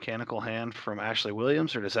his mechanical hand from Ashley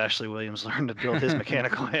Williams, or does Ashley Williams learn to build his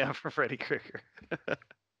mechanical hand from Freddy Krueger?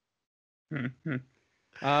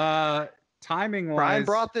 Timing wise, Brian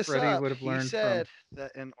brought this Freddy up. Would have he learned said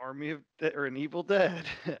that an an Evil Dead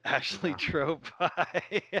actually drove by.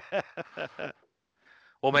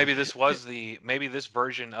 Well, maybe this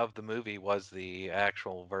version of the movie was the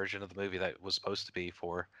actual version of the movie that was supposed to be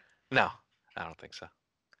for. No, I don't think so.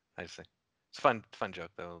 I just think it's a fun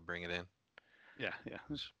joke though. Bring it in. Yeah.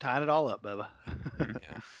 Just tying it all up, Bubba.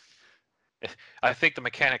 Yeah. I think the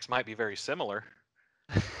mechanics might be very similar.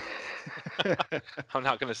 I'm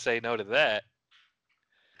not going to say no to that.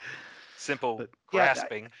 Simple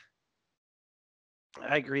grasping.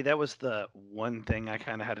 I agree. That was the one thing I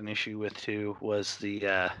kind of had an issue with too. Was the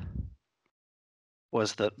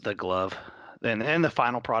glove, and the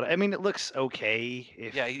final product. I mean, it looks okay.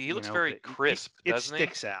 He looks very crisp, doesn't he? It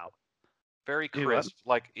sticks out. Very crisp.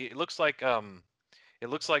 It looks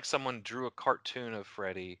like someone drew a cartoon of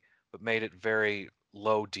Freddy, but made it very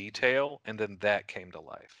low detail, and then that came to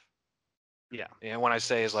life. Yeah. And when I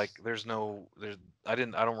say is like, I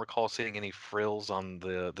don't recall seeing any frills on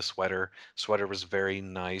the sweater. Sweater was very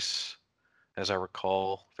nice, as I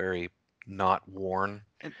recall, very not worn.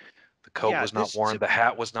 And the coat was not worn. The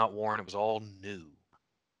hat was not worn. It was all new.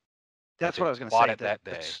 That's what I was going to say. That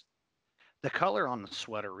day. The color on the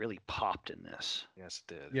sweater really popped in this. Yes,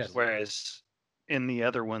 it did. Yes. Whereas in the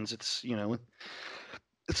other ones, it's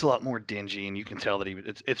it's a lot more dingy, and you can tell that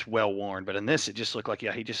it's well worn. But in this, it just looked like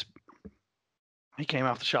he came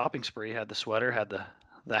off the shopping spree, had the sweater, had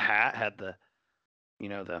the hat, had the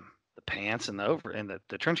the pants and the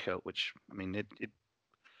trench coat, which I mean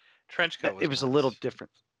trench coat was it was nice. A little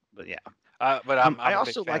different, but yeah. But I'm a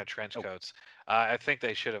big fan of trench coats. I think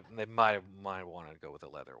they might want to go with a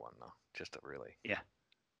leather one though, just to really. Yeah.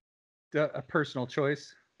 A personal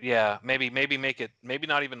choice. Yeah, maybe make it maybe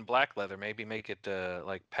not even black leather. Maybe make it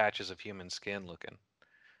like patches of human skin looking.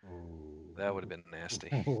 That would have been nasty.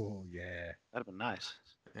 Oh yeah. That'd have been nice.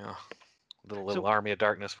 Yeah, little So- army of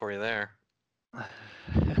darkness for you there.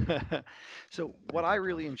 So what I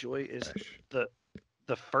really enjoy is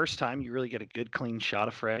the first time you really get a good clean shot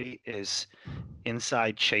of Freddy is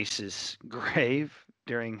inside Chase's grave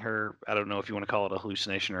during her, I don't know if you want to call it a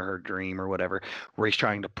hallucination or her dream or whatever, where he's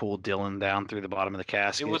trying to pull Dylan down through the bottom of the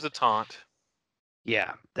casket. It was a taunt.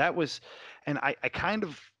 Yeah, that was, and I kind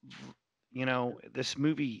of, this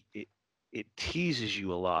movie, it teases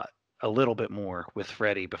you a little bit more with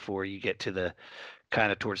Freddy before you get to the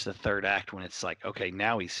kind of towards the third act when it's like, okay,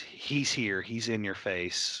 now he's here, he's in your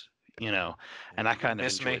face, and I kind of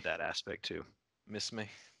Miss me? enjoyed that aspect too. Miss me.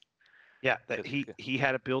 Yeah, that he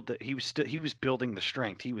had to build that. He was building the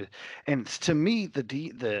strength. And to me,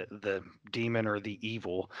 the demon or the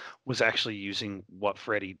evil was actually using what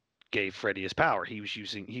Freddy gave Freddy his power. He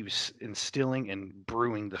was instilling and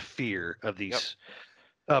brewing the fear of these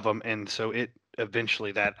of them, and so it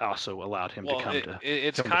eventually that also allowed him to come to.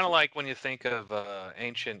 It's kind of like when you think of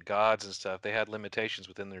ancient gods and stuff. They had limitations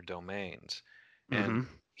within their domains, and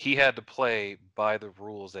he had to play by the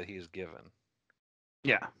rules that he is given.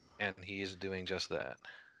 Yeah. And he is doing just that.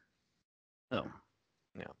 Oh.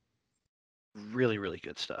 Yeah. Really, really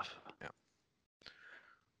good stuff.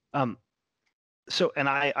 Yeah. So, and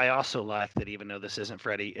I also like that even though this isn't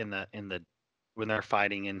Freddy in the when they're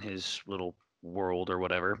fighting in his little world or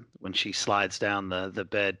whatever, when she slides down the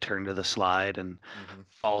bed, turned to the slide and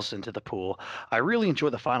falls into the pool. I really enjoy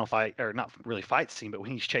the final fight, or not really fight scene, but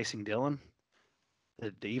when he's chasing Dylan,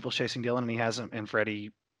 the evil's chasing Dylan, and he has him, and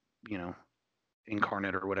Freddy,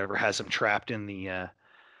 incarnate or whatever, has him trapped in the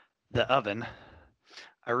oven.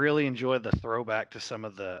 I really enjoyed the throwback to some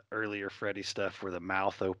of the earlier Freddy stuff where the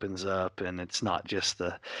mouth opens up and it's not just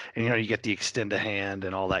and you get the extend a hand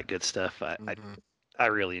and all that good stuff. I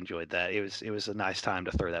really enjoyed that. It was a nice time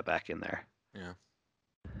to throw that back in there. Yeah.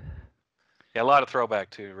 Yeah, a lot of throwback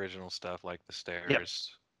to original stuff like the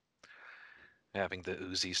stairs. Having the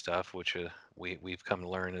Uzi stuff, which we've come to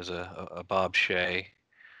learn is a Bob Shea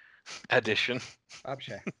addition. Bob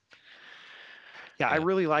Shea. Yeah, I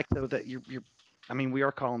really like though that you're I mean, we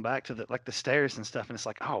are calling back to the stairs and stuff, and it's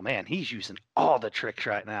like, oh man, he's using all the tricks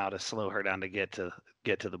right now to slow her down to get to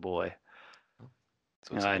the boy.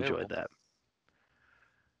 And I enjoyed that.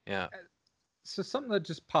 Yeah. So something that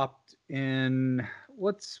just popped in.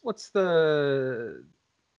 What's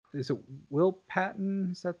is it Will Patton?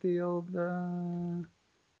 Is that the old from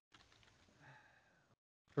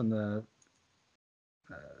the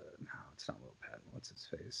no, it's not Will Patton. What's his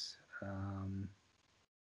face?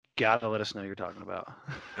 Gotta let us know you're talking about.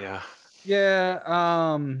 Yeah.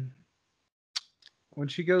 Yeah. When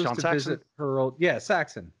she goes John to Saxon? visit her old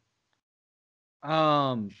Saxon.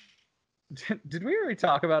 Did we already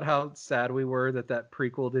talk about how sad we were that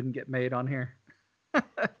prequel didn't get made on here?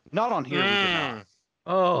 Not on here. We did not.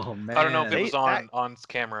 Oh man! I don't know if it was on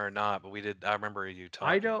camera or not, but we did. I remember you talking.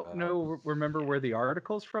 I don't remember where the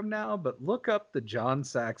article's from now, but look up the John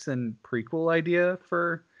Saxon prequel idea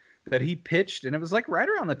that he pitched, and it was like right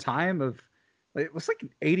around the time of, it was like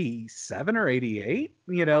 87 or 88.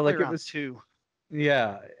 Probably like it was 2.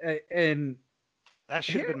 Yeah, and that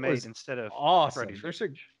should have been made instead of awesome.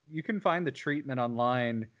 Freddy's. You can find the treatment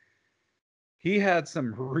online. He had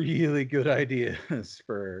some really good ideas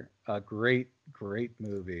for a great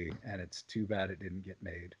movie, and it's too bad it didn't get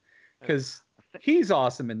made, because he's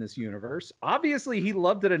awesome in this universe. Obviously, he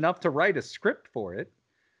loved it enough to write a script for it.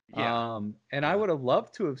 Yeah. And I would have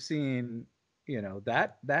loved to have seen,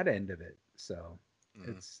 that end of it. So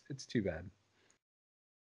it's too bad.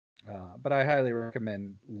 But I highly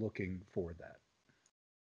recommend looking for that.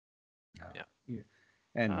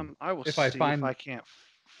 And I will if see I find, if I can't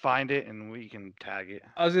find it, and we can tag it.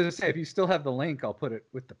 I was gonna say, if you still have the link, I'll put it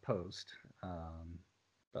with the post.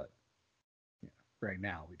 But right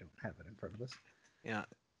now we don't have it in front of us. Yeah.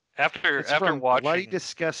 After from watching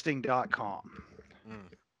bloodydisgusting.com.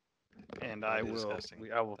 And I will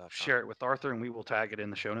share it with Arthur, and we will tag it in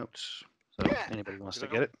the show notes. So if anybody wants to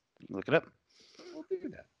get it, you can look it up. We'll do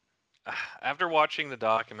that. After watching the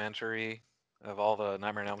documentary of all the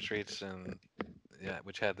Nightmare on Elm Streets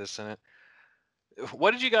which had this in it,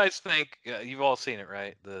 what did you guys think? You've all seen it,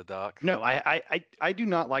 right? The doc. No, I do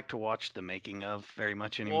not like to watch the making of very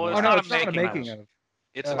much anymore. Well, It's not a making of.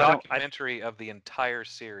 It's a documentary of the entire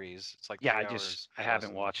series. It's like 3 hours. I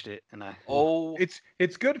haven't watched it, and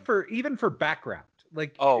it's good for background.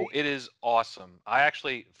 Like, it is awesome. I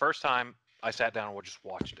actually first time I sat down and just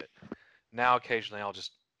watched it. Now occasionally I'll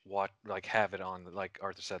just have it on, like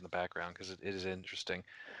Arthur said, in the background, because it is interesting.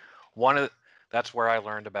 That's where I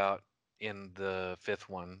learned about, in the fifth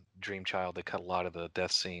one, Dream Child, they cut a lot of the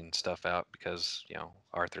death scene stuff out because,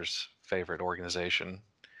 Arthur's favorite organization.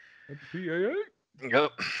 PAA.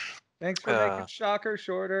 Yep. Thanks for making Shocker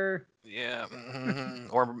shorter. Yeah.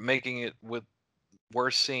 Or making it with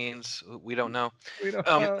worse scenes. We don't know. We don't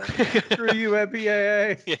know. Screw you,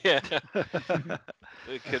 MPAA. Yeah.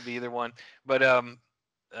 It could be either one. But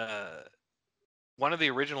one of the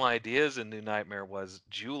original ideas in New Nightmare was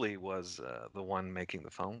Julie was the one making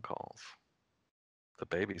the phone calls, the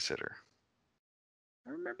babysitter.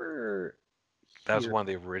 I remember. That was one of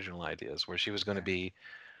the original ideas, where she was going to be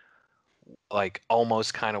like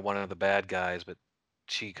almost kind of one of the bad guys, but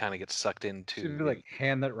she kind of gets sucked into. She'd be like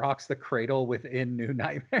Hand That Rocks the Cradle within New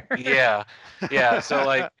Nightmare. Yeah. So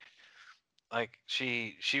like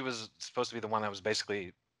she was supposed to be the one that was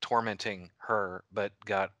basically tormenting her, but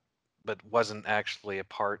wasn't actually a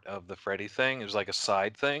part of the Freddy thing. It was like a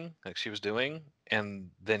side thing that she was doing, and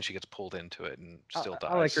then she gets pulled into it and still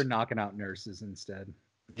dies. I like her knocking out nurses instead.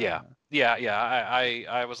 Yeah.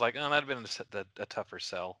 I was like, oh, that'd have been a tougher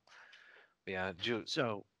sell. Yeah.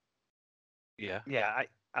 So. Yeah. Yeah,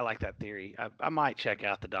 I like that theory. I might check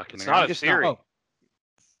out the documentary. It's not a theory.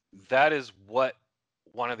 That is what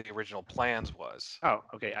one of the original plans was. Oh,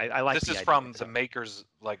 okay. I like this. Is from the makers,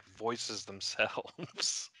 like, voices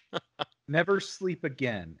themselves. Never Sleep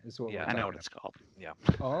Again is what. Yeah, I know what it's called. Yeah.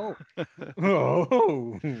 Oh.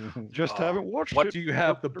 Just haven't watched it. Do you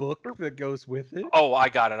have the book that goes with it? Oh, I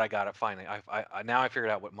got it. Finally, I now I figured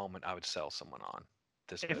out what moment I would sell someone on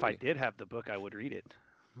this movie. If I did have the book, I would read it.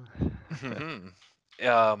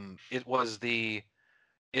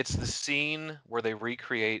 It's the scene where they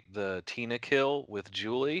recreate the Tina kill with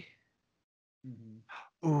Julie.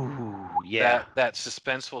 Mm-hmm. Ooh, yeah. That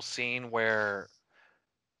suspenseful scene where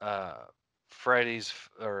Freddy's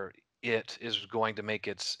or it is going to make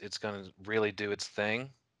it's going to really do its thing,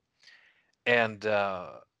 and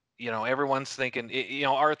everyone's thinking,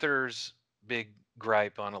 Arthur's big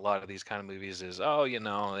gripe on a lot of these kind of movies is,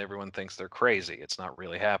 everyone thinks they're crazy, it's not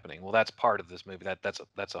really happening. Well, that's part of this movie.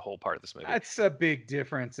 That's a whole part of this movie. That's a big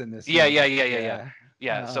difference in this movie.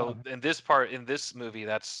 Yeah. So in this movie,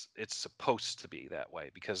 it's supposed to be that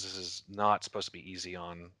way, because this is not supposed to be easy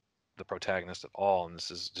on the protagonist at all, and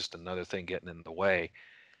this is just another thing getting in the way.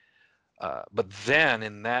 But then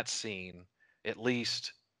in that scene, at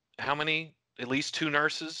least two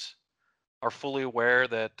nurses are fully aware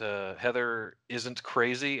that Heather isn't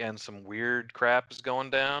crazy and some weird crap is going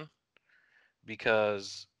down,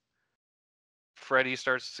 because Freddy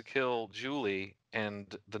starts to kill Julie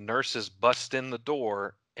and the nurses bust in the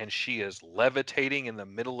door and she is levitating in the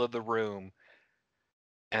middle of the room,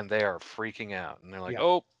 and they are freaking out, and they're like,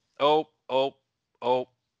 oh.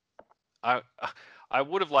 I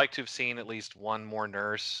would have liked to have seen at least one more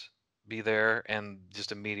nurse be there and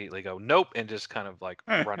just immediately go nope and just kind of like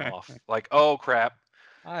run off, like, oh crap,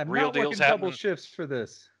 I'm real not deals working happen. Double shifts for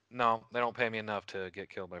this. No, they don't pay me enough to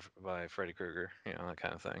get killed by Freddy Krueger, that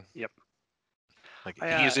kind of thing. Yep. Like,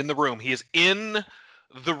 he is in the room. He is in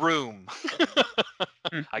the room.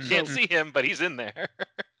 I can't see him, but he's in there.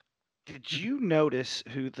 Did you notice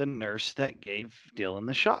who the nurse that gave Dylan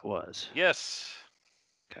the shot was? Yes.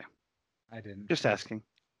 Okay. I didn't. Just asking.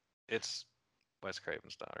 It's Wes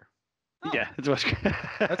Craven's daughter. Oh. Yeah, it's Wes Craven.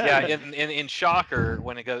 Yeah, in Shocker,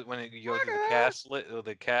 when you go through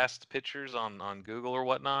the cast pictures on Google or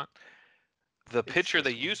whatnot, the picture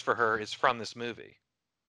they use for her is from this movie.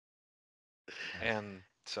 And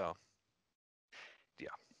so, yeah.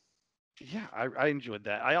 Yeah, I enjoyed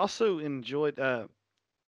that. I also enjoyed.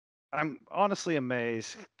 I'm honestly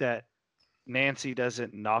amazed that Nancy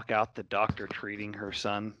doesn't knock out the doctor treating her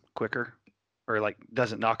son quicker, or like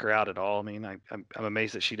doesn't knock her out at all. I mean, I'm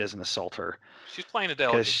amazed that she doesn't assault her. She's playing a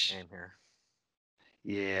delicate game here.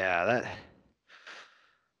 Yeah,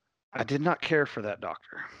 I did not care for that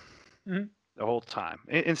doctor the whole time.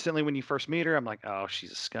 Instantly, when you first meet her, I'm like, oh,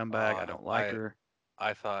 she's a scumbag. I don't like her.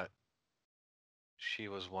 I thought she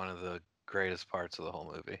was one of the greatest parts of the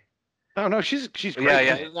whole movie. Oh no, she's great.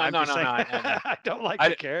 Yeah. No. I don't like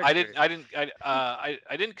the character. I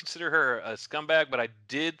didn't consider her a scumbag, but I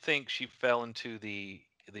did think she fell into the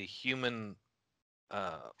human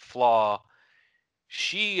flaw.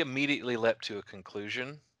 She immediately leapt to a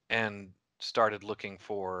conclusion and started looking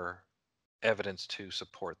for evidence to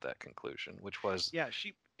support that conclusion, which was,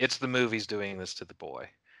 it's the movies doing this to the boy.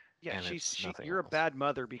 Yeah, you're a bad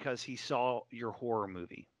mother because he saw your horror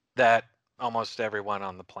movie. That almost everyone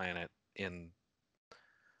on the planet,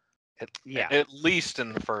 at least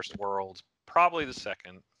in the first world, probably the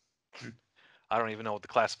second. I don't even know what the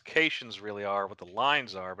classifications really are, what the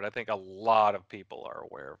lines are, but I think a lot of people are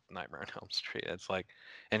aware of Nightmare on Elm Street. It's like,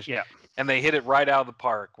 and Yeah. and they hit it right out of the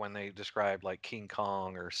park when they described like King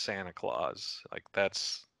Kong or Santa Claus. Like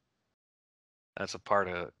that's a part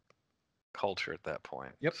of culture at that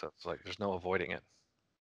point. Yep. So it's like there's no avoiding it.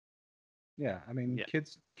 Yeah, I mean, Yeah.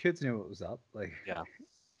 kids knew what was up. Like, Yeah.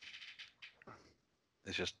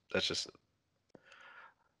 That's just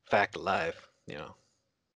fact of life, you know.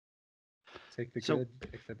 take the So-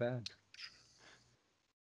 good, take the bad.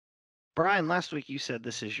 Brian, last week you said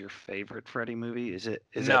this is your favorite Freddy movie. Is it?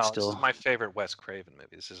 Is No, that this still is my favorite Wes Craven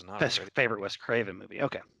movie. This is not a best Freddy favorite movie. Wes Craven movie?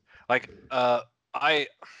 Okay. Like I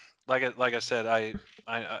like I said,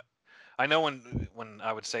 I know when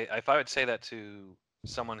I would say, if I would say that to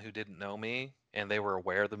someone who didn't know me and they were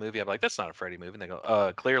aware of the movie, I'd be like, that's not a Freddy movie. And they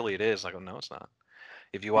go, clearly it is. And I go, no, it's not.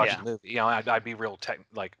 If you watch Yeah. the movie, you know, I'd be real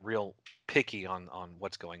picky on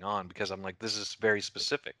what's going on, because I'm like, this is very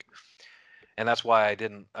specific. And that's why I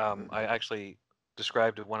didn't, I actually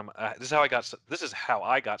described to one of my, this is how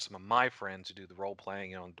I got some of my friends to do the role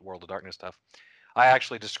playing, you know, World of Darkness stuff. I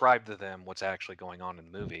actually described to them what's actually going on in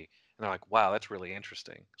the movie, and they're like, "Wow, that's really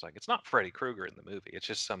interesting." It's like, it's not Freddy Krueger in the movie; it's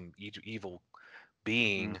just some evil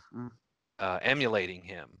being Mhm. emulating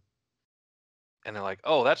him. And they're like,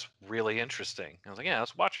 "Oh, that's really interesting." I was like, "Yeah,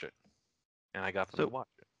 let's watch it," and I got them So- to watch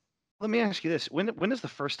it. Let me ask you this: when is the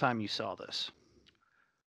first time you saw this?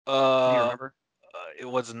 Do you Uh, remember? it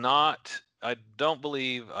was not. I don't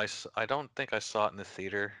believe I don't think I saw it in the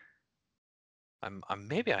theater.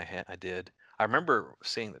 Maybe I did. I remember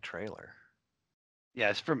seeing the trailer. Yeah,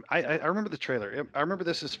 it's from. I remember the trailer. I remember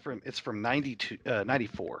this is from. It's from 92,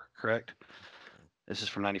 94, correct? This is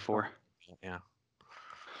from 94. Yeah.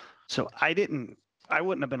 So I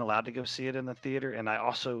wouldn't have been allowed to go see it in the theater, and I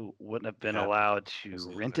also wouldn't have been Yeah, allowed to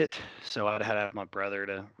wasn't rent either. it. So I'd had to have my brother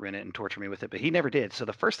to rent it and torture me with it, but he never did. So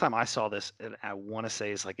the first time I saw this, and I want to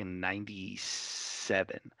say is like in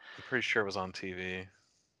 97. I'm pretty sure it was on TV.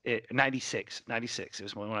 96. It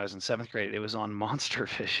was when I was in 7th grade. It was on Monster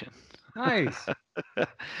Vision. Nice.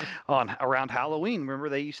 On around Halloween. Remember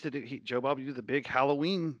they used to do Joe Bob would do the big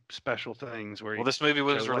Halloween special things where Well, this movie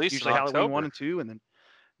was like released in usually Halloween 1 October. and 2 and then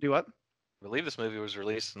do what? I believe this movie was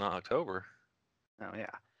released in October, Oh yeah.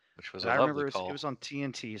 which was And a I lovely remember it call. was on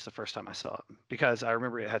TNT is the first time I saw it because I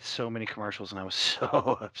remember it had so many commercials and I was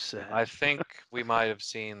so upset. I think we might have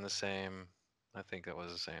seen the same. I think it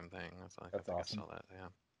was the same thing. I That's think awesome. I saw that.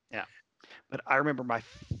 Yeah. But I remember my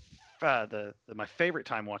favorite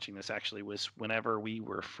time watching this actually was whenever we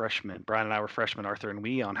were freshmen. Brian and I were freshmen, Arthur, and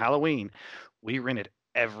we on Halloween we rented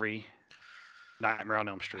every Nightmare on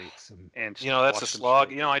Elm Street Awesome. and You know, that's a watched them slog.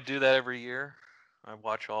 straight You know, I through. do that every year. I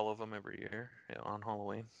watch all of them every year, on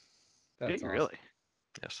Halloween. Do That's you awesome. really?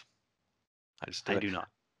 Yes, I just do I it. do not.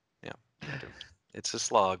 Yeah, I do. It's a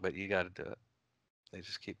slog, but you got to do it. They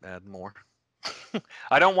just keep adding more.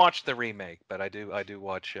 I don't watch the remake, but I do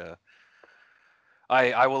watch.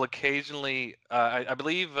 I will occasionally. I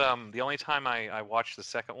believe the only time I watched the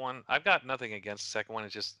second one, I've got nothing against the second one.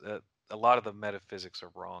 It's just a lot of the metaphysics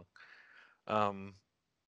are wrong.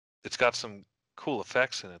 It's got some cool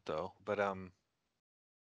effects in it though, but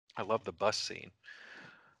I love the bus scene.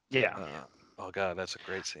 Yeah. Oh god, that's a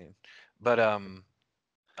great scene. But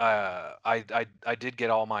I did get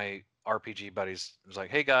all my RPG buddies. It was like,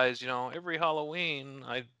 hey guys, you know, every Halloween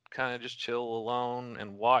I kind of just chill alone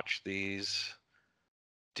and watch these.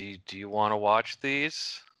 Do you want to watch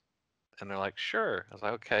these? And they're like, sure. I was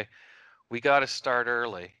like, okay, we got to start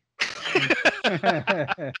early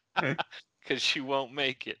because you won't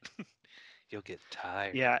make it. You'll get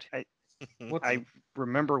tired. Yeah. What's I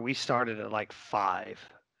remember we started at like 5.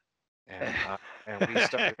 and we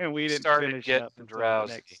started and we didn't started finish getting up until the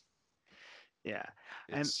drowsy. next. Yeah.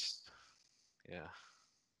 It's yeah.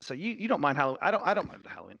 So you don't mind Halloween. I don't mind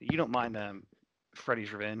Halloween. You don't mind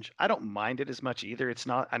Freddy's Revenge. I don't mind it as much either. It's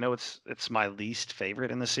not. I know it's my least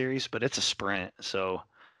favorite in the series, but it's a sprint. So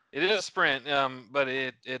It is a sprint, but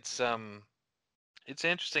it's an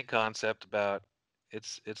interesting concept about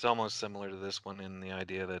it's almost similar to this one in the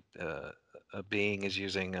idea that a being is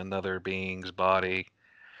using another being's body,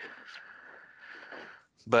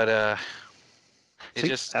 but it see,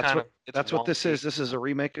 just that's kind what of it's that's what this wonky. is. This is a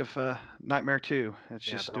remake of Nightmare 2. It's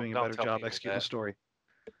Yeah, just doing a don't better tell job people executing the that. story.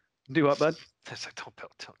 Do what, bud? It's like don't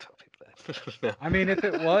tell people that. I mean, if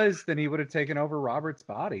it was, then he would have taken over Robert's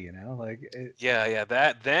body. You know, like Yeah,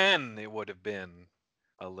 that then it would have been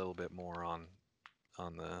a little bit more on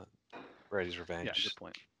the Freddy's Revenge. Yeah, good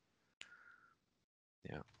point.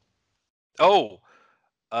 Yeah. Oh,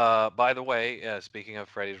 by the way, speaking of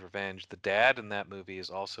Freddy's Revenge, the dad in that movie is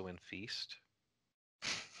also in Feast.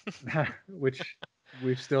 which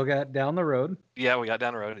we've still got down the road. Yeah, we got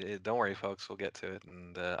down the road. Don't worry, folks. We'll get to it.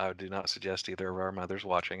 And I do not suggest either of our mothers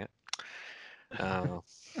watching it.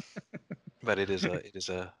 But it is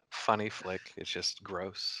a funny flick. It's just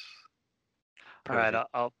gross. All right,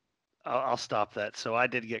 pervy. I'll stop that. So I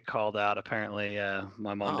did get called out. Apparently,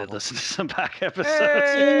 my mom did Oh. listen to some back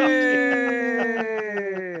episodes.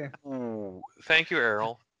 Hey! Ooh, thank you,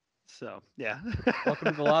 Errol. So yeah. Welcome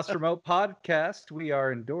to the Lost Remote podcast. We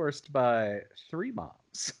are endorsed by 3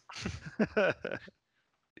 moms.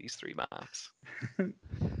 These 3 moms.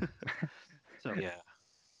 So Yeah.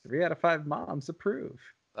 3 out of 5 moms approve.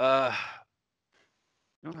 Well,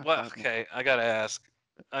 you don't have 5 more. okay. I gotta ask.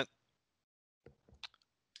 I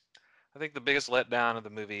think the biggest letdown of the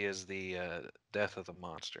movie is the death of the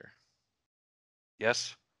monster.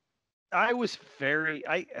 Yes. I was very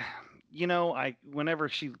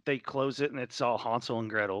whenever they close it and it's all Hansel and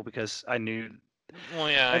Gretel, because I knew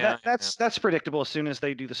Well, yeah. and yeah, that's predictable. As soon as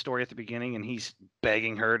they do the story at the beginning and he's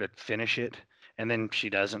begging her to finish it, and then she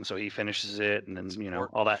doesn't, so he finishes it, and then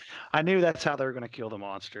all that. I knew that's how they were going to kill the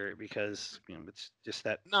monster, because it's just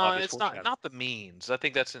that. No, obvious it's foreshadowing. not the means. I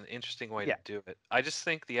think that's an interesting way Yeah. to do it. I just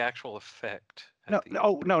think the actual effect. No,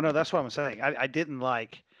 that's what I'm saying. I didn't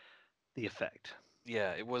like the effect.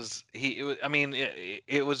 Yeah, it was. I mean,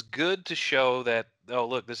 it was good to show that. Oh,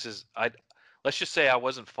 look, this is. Let's just say I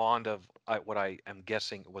wasn't fond of what I am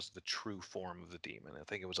guessing was the true form of the demon. I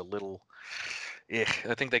think it was a little. I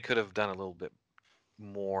think they could have done a little bit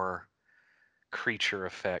more creature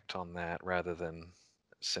effect on that rather than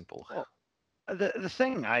simple. Well, the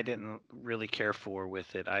thing I didn't really care for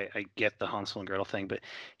with it, I get the Hansel and Gretel thing, but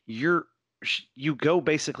you go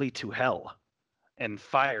basically to hell, and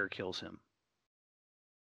fire kills him.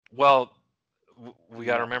 Well, we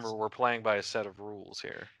got to Yes. remember we're playing by a set of rules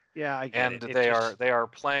here. Yeah, I get And it. they are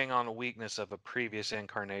playing on a weakness of a previous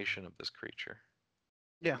incarnation of this creature.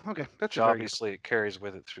 Yeah, okay, that's Which a very good. obviously it carries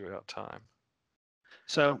with it throughout time.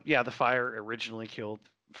 So yeah, the fire originally killed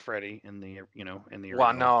Freddy in the original.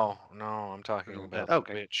 Well, no, I'm talking Gretel about does.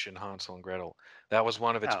 the witch in Hansel and Gretel. That was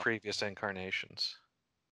one of its Oh. previous incarnations.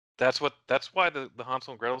 That's why the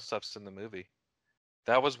Hansel and Gretel stuff's in the movie.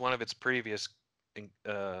 That was one of its previous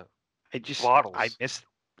bottles.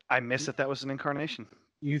 I missed that was an incarnation.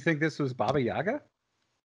 You think this was Baba Yaga?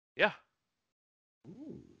 Yeah.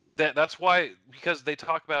 Ooh. That's why, because they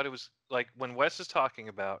talk about, it was like when Wes is talking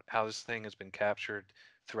about how this thing has been captured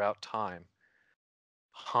throughout time.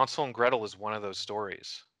 Hansel and Gretel is one of those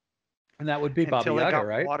stories. And that would be Baba Until it Yaga, got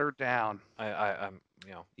right? watered down. I'm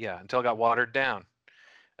until it got watered down,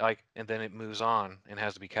 and then it moves on and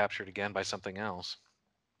has to be captured again by something else.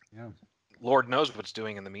 Yeah. Lord knows what it's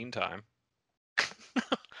doing in the meantime.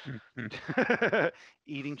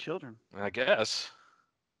 Eating children. I guess.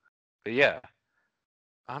 But yeah,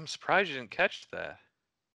 I'm surprised you didn't catch that.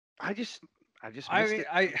 I just missed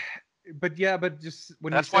but just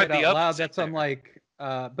when That's you why say it the out up loud, is in that's there. unlike.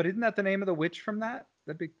 But isn't that the name of the witch from that?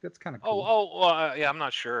 That's kind of cool. Well, yeah, I'm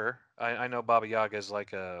not sure. I know Baba Yaga is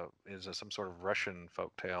some sort of Russian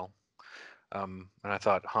folktale. And I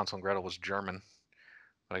thought Hansel and Gretel was German.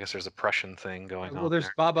 But I guess there's a Prussian thing going on. Well, there's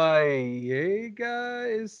there. Baba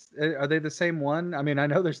Yaga. Are they the same one? I mean, I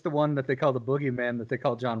know there's the one that they call the Boogeyman that they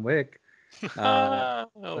call John Wick. Oh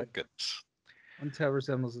but- goodness. One tale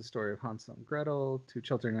resembles the story of Hansel and Gretel. 2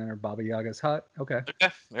 children enter Baba Yaga's hut. Okay.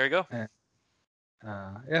 Okay, there you go. Yeah.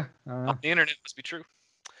 I don't know. On the internet must be true.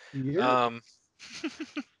 Yeah.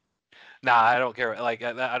 Nah, I don't care. Like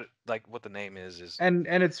what the name is. And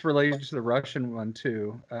it's related to the Russian one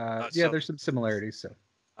too. So- there's some similarities. So.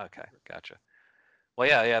 Okay, gotcha. Well,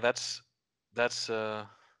 yeah, that's that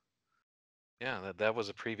was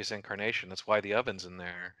a previous incarnation. That's why the oven's in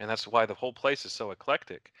there, and that's why the whole place is so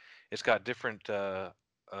eclectic. It's got different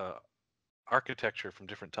architecture from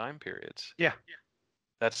different time periods. Yeah.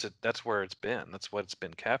 That's it. That's where it's been. That's what it's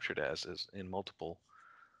been captured as, is in multiple,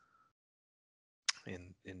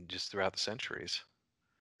 in just throughout the centuries,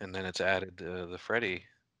 and then it's added the Freddy.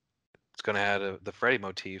 It's going to add the Freddy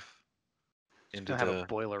motif into Have the a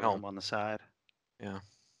boiler helm. room on the side. Yeah.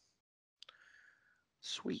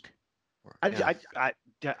 Sweet. Yeah.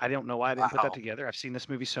 I don't know why I didn't put Wow. that together. I've seen this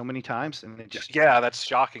movie so many times, and it just Yeah, that's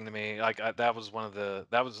shocking to me. Like that was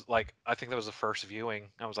I think that was the first viewing.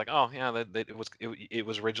 I was like, oh yeah, it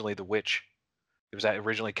was originally the witch. It was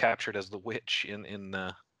originally captured as the witch in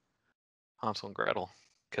Hansel and Gretel,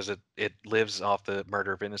 because it lives off the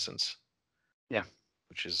murder of innocence. Yeah.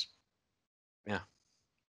 Which is, yeah.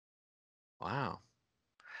 Wow.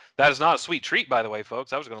 That is not a sweet treat, by the way,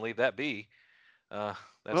 folks. I was going to leave that be.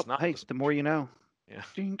 That's not. Hey, the more you know. Yeah.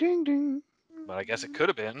 Ding ding ding. But I guess it could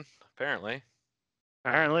have been, apparently.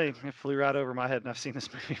 Apparently, it flew right over my head, and I've seen this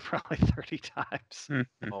movie probably 30 times.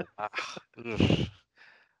 Oh, ugh.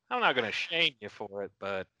 I'm not gonna shame you for it,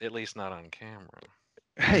 but at least not on camera.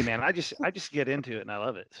 Hey, man, I just get into it, and I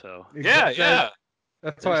love it. So Yeah, yeah.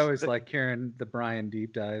 That's why I There's- always like hearing the Brian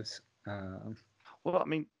deep dives. well, I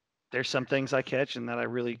mean, there's some things I catch and that I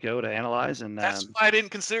really go to analyze, and That's why I didn't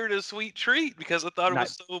consider it a sweet treat, because I thought it Not-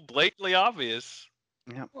 was so blatantly obvious.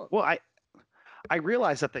 yeah. Well- Well, I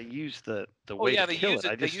realized that they used the way yeah, to they kill use it.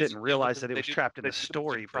 it. I they just use didn't it, realize with that it they was do- trapped in they the do it with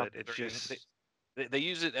story. But Jim it's Crump, just they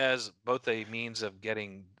use it as both a means of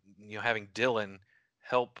getting, having Dylan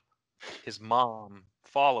help his mom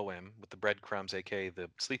follow him with the breadcrumbs, aka the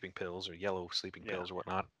sleeping pills or yellow sleeping Yeah. pills or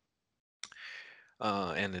whatnot.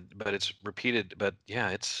 But it's repeated. But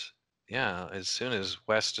yeah, as soon as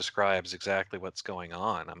Wes describes exactly what's going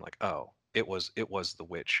on, I'm like, oh, it was the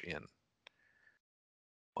witch in.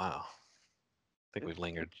 Wow, I think we've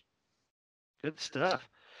lingered. good stuff.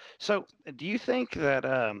 So, do you think that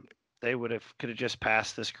they could have just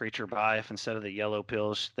passed this creature by if instead of the yellow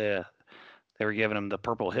pills, they were giving him the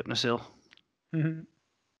purple Hypnosil?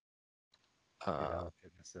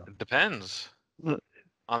 It depends Look-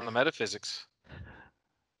 on the metaphysics.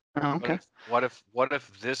 Oh, okay. What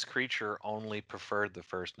if this creature only preferred the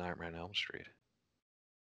first Nightmare on Elm Street?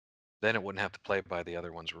 Then it wouldn't have to play by the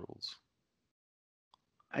other one's rules.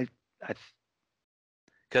 I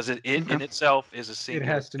Because it Okay. in itself is a It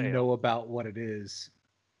singular has to tale. know about what it is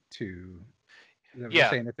to. You're Yeah.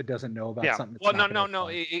 saying if it doesn't know about Yeah. something, it's Well, not no. gonna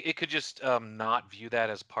apply. It could just not view that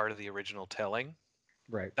as part of the original telling.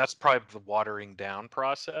 Right. That's probably the watering down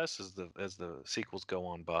process as the sequels go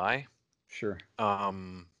on by. Sure.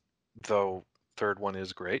 Though third one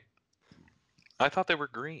is great. I thought they were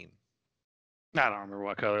green. don't remember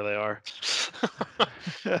what color they are.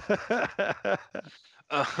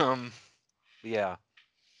 Yeah.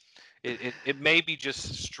 It may be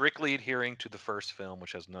just strictly adhering to the first film,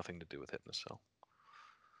 which has nothing to do with Hypnocil.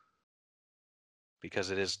 Because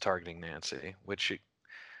it is targeting Nancy, which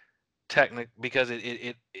because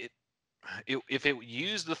if it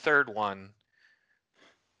used the third one,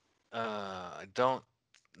 I don't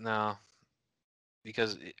know,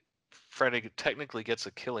 because Freddy technically gets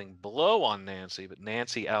a killing blow on Nancy, but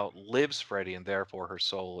Nancy outlives Freddy, and therefore her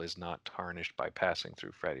soul is not tarnished by passing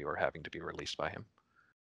through Freddy or having to be released by him.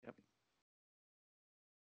 Yep.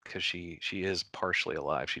 Because she is partially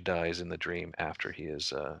alive. She dies in the dream after he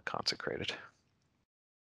is consecrated.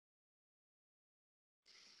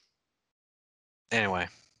 Anyway.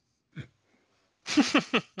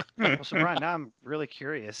 Well, so Brian, now I'm really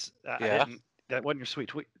curious. Yeah. That wasn't your sweet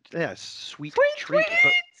tweet. Yeah, sweet treat.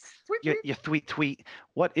 But you tweet.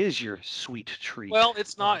 What is your sweet treat? Well,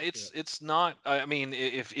 it's Oh, not. shit. It's not. I mean,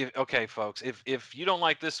 if okay, folks, if you don't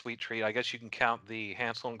like this sweet treat, I guess you can count the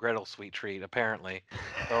Hansel and Gretel sweet treat. Apparently,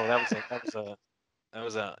 oh, that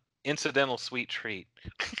was a incidental sweet treat.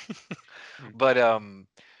 But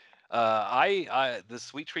the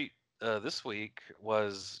sweet treat this week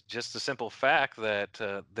was just the simple fact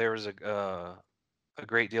that there was a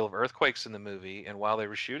great deal of earthquakes in the movie, and while they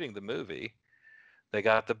were shooting the movie, they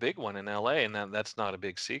got the big one in LA, and that's not a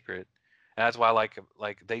big secret. And that's why like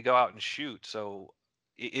they go out and shoot. So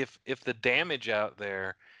if the damage out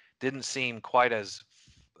there didn't seem quite as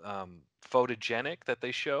photogenic that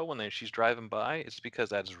they show when she's driving by, it's because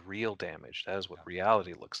that's real damage. That is what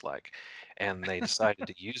reality looks like, and they decided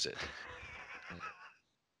to use it.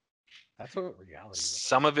 That's what reality is.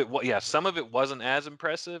 Some of it wasn't as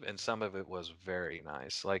impressive, and some of it was very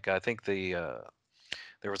nice. Like I think there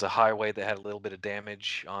was a highway that had a little bit of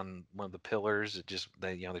damage on one of the pillars. It just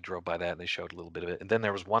they drove by that and they showed a little bit of it. And then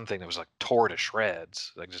there was one thing that was like tore to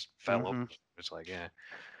shreds, like just fell over. It's like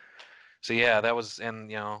So yeah, that was,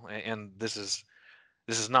 and this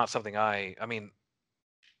is not something I mean,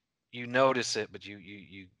 you notice it, but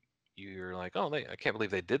you're like, oh, I can't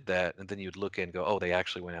believe they did that, and then you'd look in and go, oh, they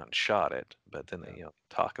actually went out and shot it. But then they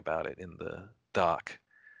talk about it in the doc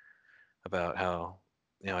about how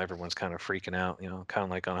everyone's kind of freaking out, kind of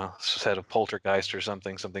like on a set of Poltergeist or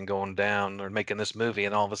something going down or making this movie,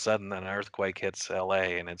 and all of a sudden an earthquake hits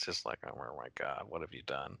LA, and it's just like, oh my God, what have you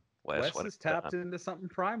done, Wes? Wes is tapped into something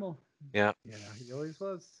primal. Yeah. Yeah, he always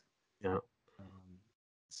was. Yeah.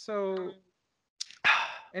 So,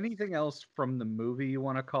 anything else from the movie you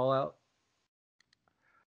want to call out?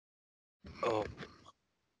 Oh,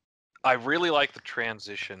 I really like the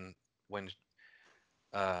transition when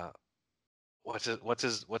what's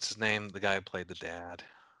his name? The guy who played the dad.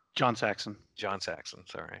 John Saxon. John Saxon.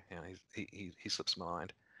 Sorry, yeah, he slips my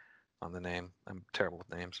mind on the name. I'm terrible with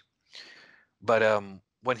names. But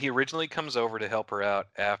when he originally comes over to help her out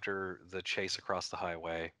after the chase across the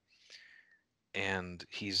highway, and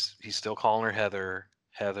he's still calling her Heather,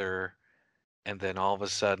 Heather, and then all of a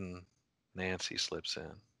sudden Nancy slips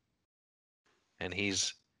in, and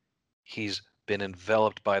he's been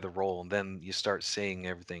enveloped by the role, and then you start seeing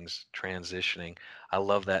everything's transitioning. I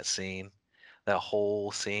love that scene, that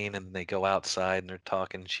whole scene, and they go outside and they're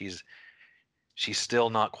talking. She's still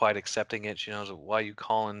not quite accepting it. She knows, why are you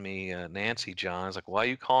calling me Nancy, John? It's like, why are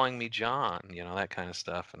you calling me John? You know, that kind of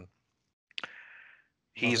stuff. And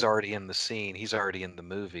he's it. already in the scene. He's already in the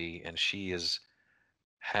movie, and she is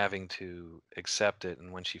having to accept it.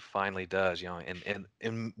 And when she finally does, you know,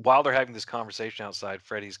 and while they're having this conversation outside,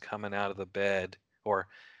 Freddy's coming out of the bed, or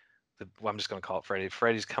well, I'm just going to call it Freddy.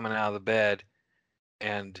 Freddy's coming out of the bed,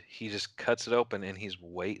 and he just cuts it open, and he's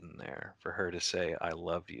waiting there for her to say, "I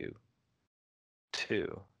love you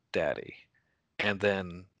too, Daddy." And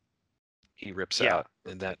then he rips Yeah. out,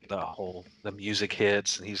 and the music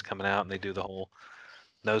hits, and he's coming out, and they do the whole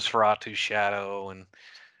Nosferatu shadow, and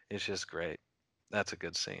it's just great. That's a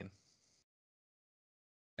good scene.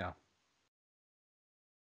 Yeah.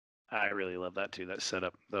 I really love that too. That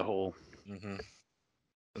setup, the whole. Mm-hmm.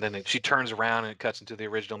 And then she turns around and it cuts into the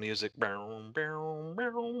original music, and Dude,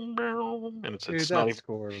 that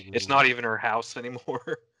score. it's not even her house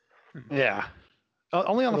anymore. Yeah.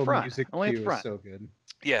 Only on the Little front. music Only at the cue is front. so good.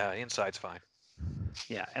 Yeah, inside's fine.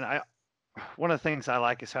 Yeah, and one of the things I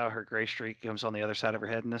like is how her gray streak comes on the other side of her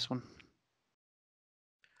head in this one.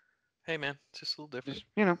 Hey man, it's just a little different. Just,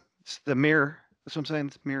 you know, it's the mirror. That's what I'm saying.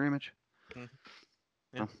 It's a mirror image.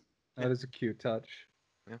 Mm-hmm. Yeah. That is a cute touch.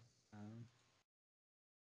 Yeah.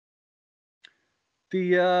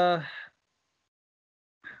 The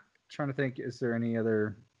trying to think, is there any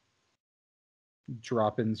other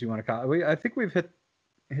drop-ins you want to call? I think we've hit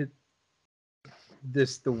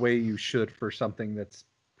this the way you should for something that's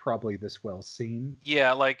probably this well seen.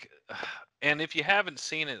 Yeah, like, and if you haven't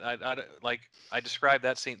seen it, I described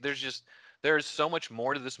that scene. There's so much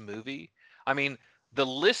more to this movie. I mean, the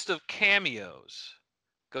list of cameos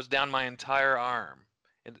goes down my entire arm,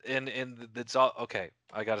 and it's all okay.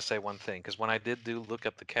 I got to say one thing, because when I did look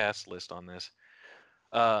up the cast list on this,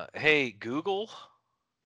 hey Google,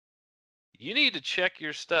 you need to check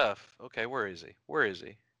your stuff. Okay, where is he? Where is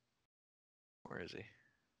he? Where is he?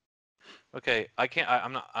 Okay, I can't.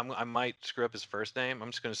 I might screw up his first name.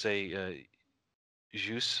 I'm just gonna say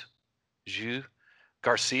Jus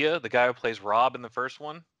Garcia, the guy who plays Rob in the first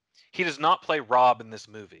one. He does not play Rob in this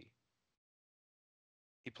movie.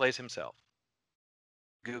 He plays himself.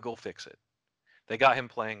 Google fix it. They got him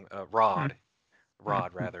playing Rod.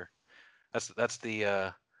 Rod rather. That's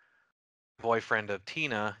the boyfriend of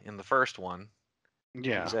Tina in the first one.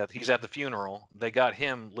 Yeah. He's at the funeral. They got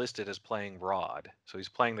him listed as playing Rod. So he's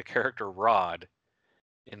playing the character Rod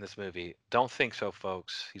in this movie. Don't think so,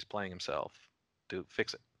 folks. He's playing himself.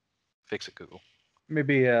 Fix it. Fix it, Google.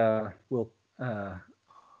 Maybe we'll how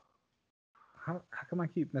come I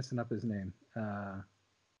keep messing up his name?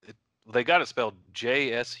 They got it spelled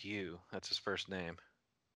JSU. That's his first name.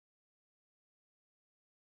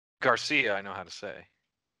 Garcia, I know how to say.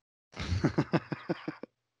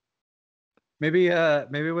 Maybe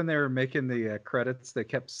when they were making the credits, they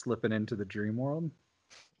kept slipping into the dream world.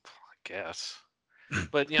 I guess.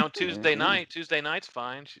 But you know, Tuesday night's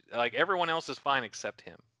fine. Like everyone else is fine except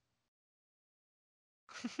him.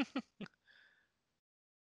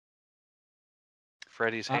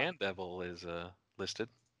 Freddy's Hand Devil is listed.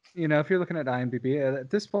 You know, if you're looking at IMDb at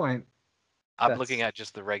this point, I'm looking at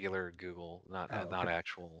just the regular Google, not okay.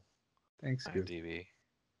 actual. Thanks, IMDb. Google.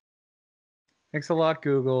 Thanks a lot,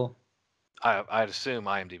 Google. I'd assume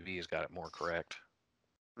IMDb has got it more correct.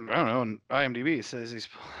 I don't know. IMDb says he's.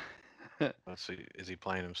 Let's see. Is he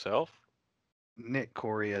playing himself? Nick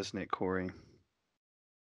Corey as Nick Corey.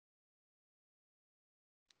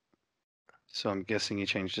 So I'm guessing he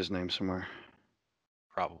changed his name somewhere.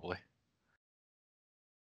 Probably.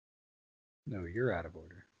 No, you're out of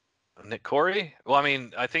order. Nick Corey? Well, I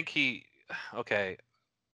mean, I think he. Okay,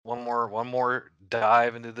 one more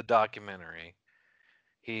dive into the documentary.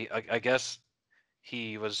 I guess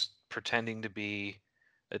he was pretending to be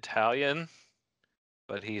Italian,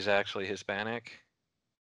 but he's actually Hispanic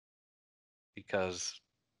because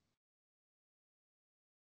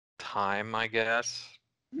time, I guess.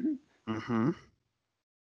 Mm-hmm.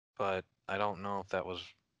 But I don't know if that was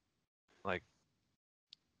like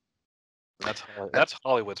that's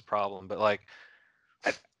Hollywood's problem. But like,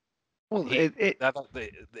 well,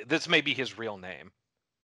 this may be his real name.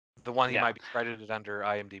 The one he Yeah. might be credited under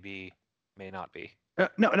IMDb may not be.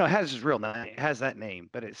 No, it has his real name. It has that name,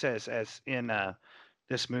 but it says as in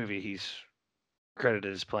this movie he's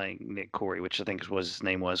credited as playing Nick Corey, which I think was his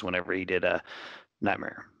name was whenever he did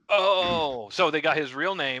Nightmare. Oh, so they got his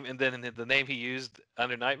real name and then the name he used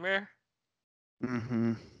under Nightmare.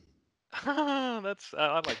 Mm-hmm. That's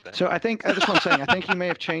I like that. So I think that's what I'm saying. I think he may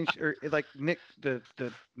have changed, or like Nick, the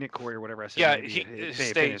Nick Corey or whatever I said. Yeah, Maybe he it may have been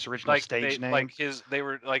stage his original stage name. they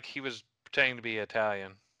were like he was pretending to be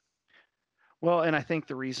Italian. Well, and I think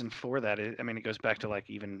the reason for that is, I mean, it goes back to like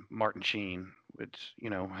even Martin Sheen, which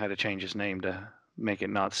had to change his name to make it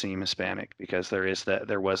not seem Hispanic because there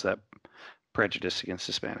was that prejudice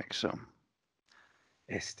against Hispanics. So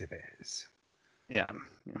Estevez. yeah,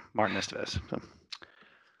 Martin Estevez.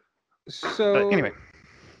 So but anyway,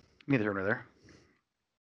 neither here nor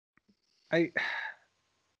there.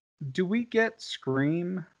 Do we get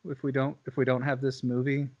Scream if we don't have this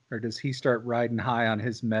movie, or does he start riding high on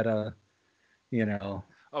his meta?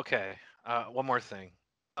 Okay, one more thing.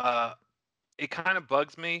 It kind of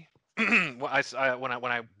bugs me. when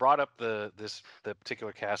I brought up the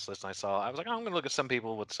particular cast list, and I was like, oh, I'm going to look at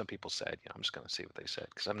what some people said. I'm just going to see what they said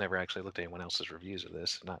because I've never actually looked at anyone else's reviews of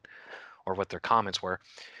this, or what their comments were.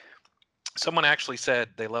 Someone actually said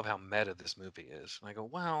they love how meta this movie is, and I go,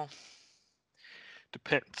 well,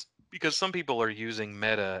 depends, because some people are using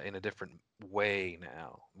meta in a different way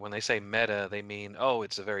now. When they say meta, they mean, oh,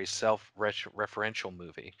 it's a very self-referential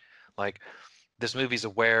movie, like this movie's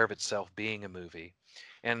aware of itself being a movie,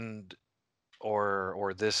 and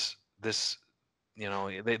or this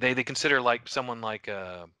they consider like someone like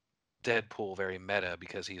Deadpool very meta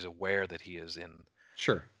because he's aware that he is in.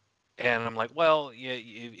 Sure. And I'm like, well, yeah,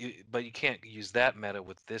 but you can't use that meta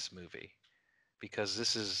with this movie because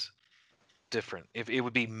this is different. If it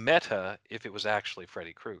would be meta if it was actually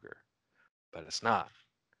Freddy Krueger, but it's not.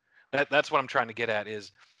 That's what I'm trying to get at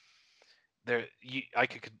is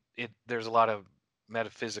there's a lot of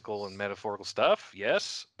metaphysical and metaphorical stuff,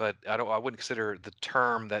 yes, but I wouldn't consider the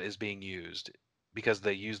term that is being used because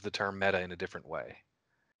they use the term meta in a different way.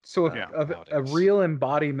 So a real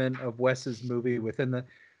embodiment of Wes's movie within the,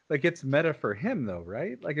 like, it's meta for him though,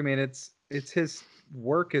 right? Like, I mean, it's his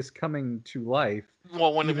work is coming to life.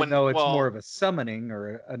 Well, even though it's more of a summoning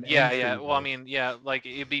or an entry. Well, I mean, yeah, like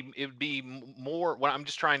it'd be more. Well, I'm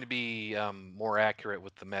just trying to be more accurate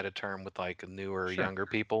with the meta term with like newer, younger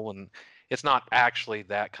people, and it's not actually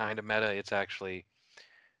that kind of meta. It's actually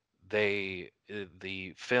the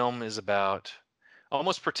film is about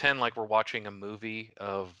almost pretend like we're watching a movie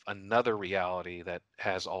of another reality that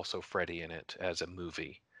has also Freddy in it as a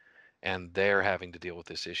movie, and they're having to deal with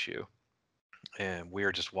this issue, and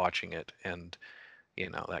we're just watching it, and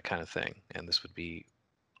that kind of thing. And this would be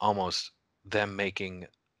almost them making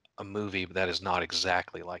a movie that is not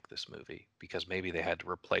exactly like this movie because maybe they had to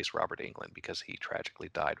replace Robert Englund because he tragically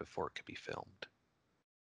died before it could be filmed.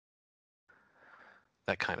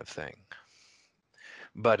 That kind of thing.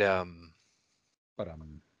 But yeah.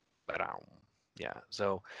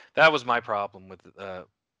 So that was my problem with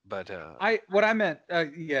what I meant,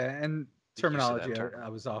 and terminology I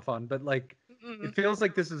was off on, but like it feels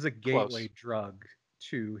like this is a gateway drug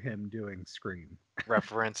to him doing Scream.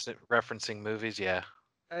 Referencing movies, yeah.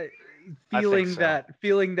 Feeling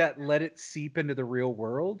that let it seep into the real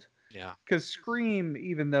world. Yeah. Because Scream,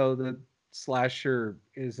 even though the slasher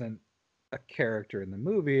isn't a character in the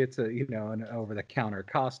movie, it's an over-the-counter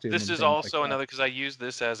costume. This is also another, because I use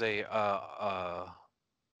this as a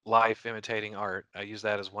life imitating art. I use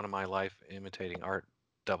that as one of my life imitating art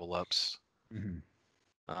double ups. Mm-hmm.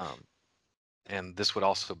 And this would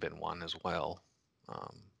also have been one as well.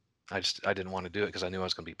 I didn't want to do it because I knew I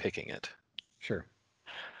was going to be picking it. Sure.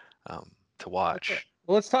 To watch.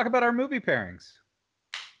 Well, let's talk about our movie pairings.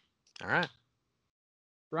 All right.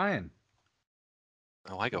 Brian.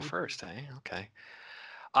 Oh, I go first, eh? Okay.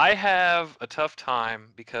 I have a tough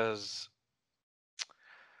time because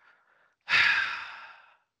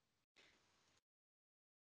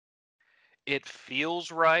it feels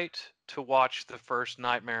right to watch the first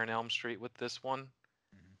Nightmare on Elm Street with this one.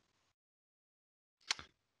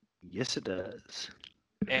 Yes, it does.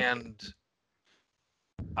 And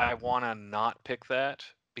I want to not pick that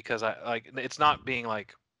because it's not being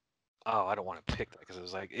like, oh, I don't want to pick that because it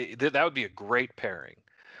was like that would be a great pairing.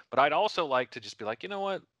 But I'd also like to just be like, you know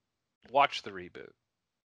what? Watch the reboot,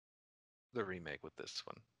 the remake with this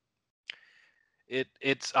one.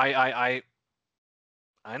 I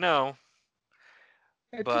know.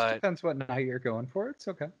 It just depends what night you're going for. It's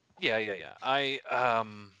okay. Yeah.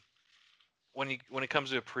 When it comes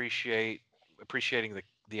to appreciating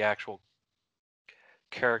the actual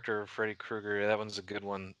character of Freddy Krueger, that one's a good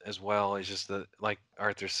one as well. It's just that, like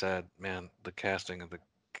Arthur said, man, the casting of the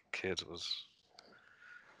kids was.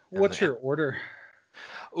 What's your order?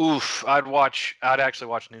 Oof, I'd actually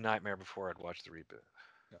watch New Nightmare before I'd watch the reboot.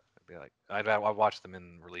 Yeah. I'd watch them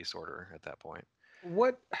in release order at that point.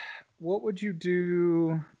 What would you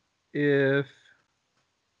do if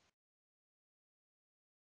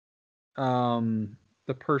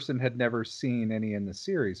the person had never seen any in the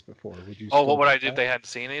series before? Would you? Oh, still what would I do that? if they hadn't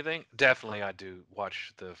seen anything? Definitely, I'd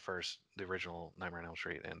watch the original Nightmare on Elm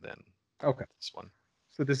Street, and then Okay. this one.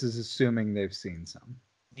 So this is assuming they've seen some.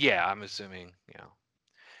 Yeah, I'm assuming. Yeah,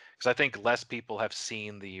 because I think less people have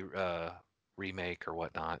seen the remake or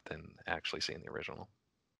whatnot than actually seen the original.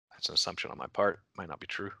 That's an assumption on my part. Might not be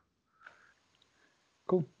true.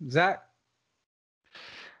 Cool. Zach?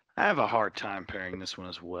 I have a hard time pairing this one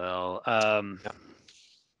as well. Yeah.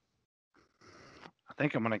 I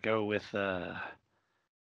think I'm gonna go with let's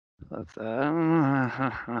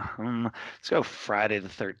go Friday the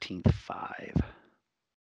 13th 5.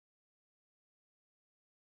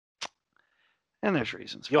 And there's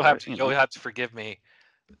reasons. You'll for have it, to you know. have to forgive me.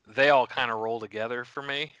 They all kind of roll together for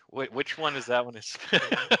me. Which one is that one? Is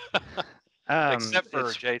except for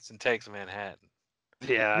it's- Jason Takes Manhattan.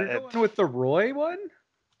 Yeah. You're going with the Roy one?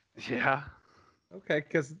 Yeah. Okay,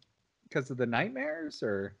 because of the nightmares,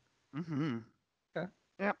 or? Mm-hmm. Okay.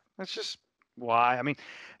 Yeah, that's just why. I mean,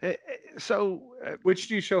 so Which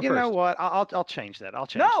do you show you first? know what? I'll change that. I'll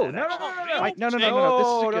change No, that. no, no, actually. no, no, My- No.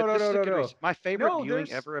 This is a good reason. My favorite viewing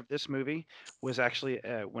there's- ever of this movie was actually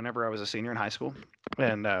whenever I was a senior in high school,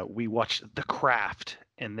 and we watched The Craft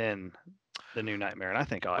and then The New Nightmare, and I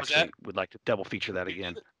think I Was actually would like to double feature that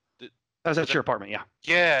again. That was was at that- your apartment, yeah.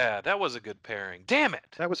 Yeah, that was a good pairing. Damn it!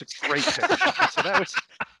 That was a great pairing. So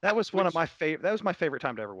that was one of my favorite. That was my favorite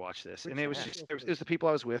time to ever watch this, and it was just it was the people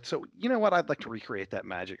I was with. So you know what? I'd like to recreate that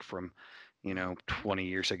magic from, 20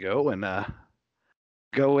 years ago, and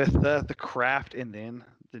go with The Craft and then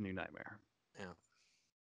The New Nightmare.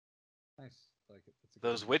 Nice. Like it. That's a good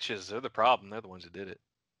Those one. witches, they're the problem. They're the ones who did it.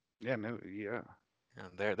 Yeah, no, yeah.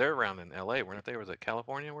 Yeah, they're around in L.A., weren't they? Was it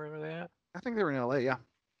California? Where were they at? I think they were in LA. Yeah.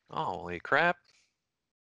 Holy crap!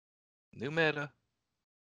 New meta.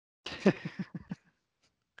 So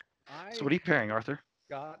what are you pairing, Arthur?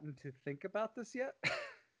 Gotten to think about this yet?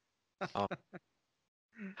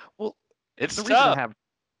 Well, It's the reason I tough. have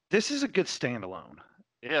this is a good standalone,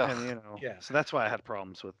 Yeah. and Yeah. so that's why I had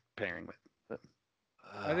problems with pairing with. But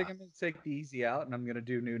I think I'm gonna take the easy out, and I'm gonna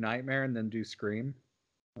do New Nightmare and then do Scream,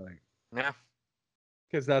 like, Yeah.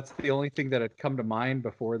 because that's the only thing that had come to mind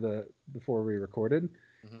before we recorded.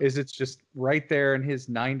 Mhm. Is it's just right there in his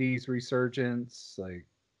 '90s resurgence, like.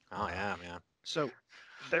 Oh yeah, man. So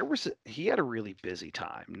he had a really busy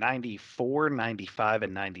time 94 95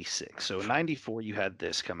 and 96. So 94 you had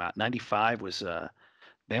this come out. 95 was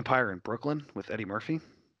Vampire in Brooklyn with Eddie Murphy,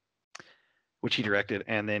 which he directed,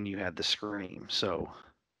 and then you had The Scream. So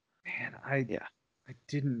Man, I Yeah. I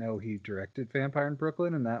didn't know he directed Vampire in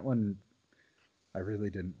Brooklyn, and that one I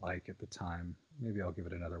really didn't like at the time. Maybe I'll give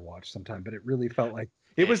it another watch sometime, but it really felt like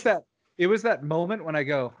it was that moment when I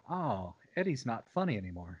go, "Oh, Eddie's not funny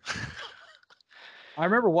anymore." I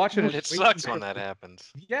remember watching it. It sucks when that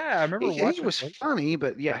happens. Yeah, I remember he watching was it. funny,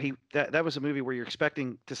 but yeah, that was a movie where you're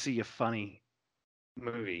expecting to see a funny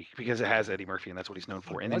movie because it has Eddie Murphy and that's what he's known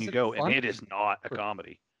for. And then you wasn't go and funny. it is not a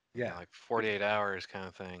comedy. Yeah, Like 48 hours kind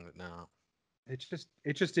of thing. But no. it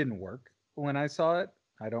just didn't work when I saw it.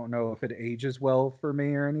 I don't know if it ages well for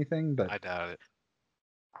me or anything, but I doubt it.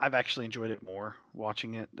 I've actually enjoyed it more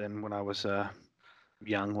watching it than when I was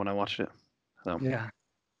young when I watched it. So yeah.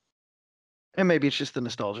 and maybe it's just the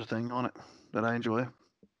nostalgia thing on it that I enjoy.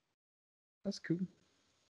 That's cool.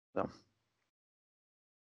 So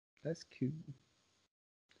That's cute.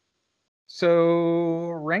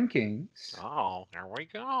 So rankings. Oh, there we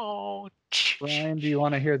go. Brian, do you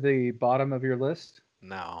want to hear the bottom of your list?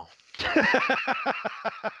 No.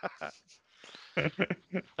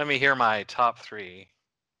 Let me hear my top 3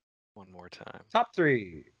 one more time. Top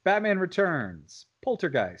 3: Batman Returns,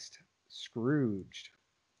 Poltergeist, Scrooged.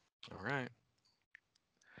 All right.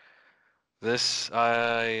 This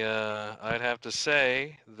I'd have to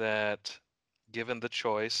say that given the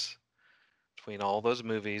choice between all those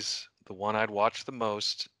movies, the one I'd watch the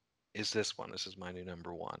most is this one. This is my new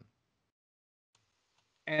number 1.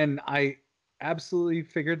 And I absolutely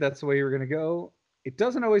figured that's the way you were going to go. It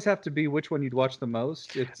doesn't always have to be which one you'd watch the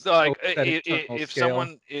most. It's Like always that eternal if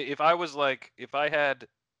scale. if I had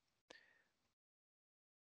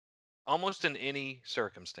almost in any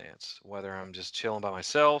circumstance, whether I'm just chilling by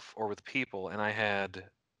myself or with people, and I had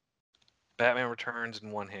Batman Returns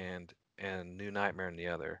in one hand and New Nightmare in the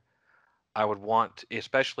other, I would want,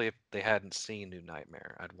 especially if they hadn't seen New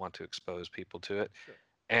Nightmare, I'd want to expose people to it, Sure.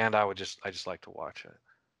 and I just like to watch it.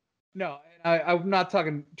 No, I'm not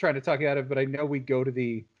trying to talk you out of it, but I know we go to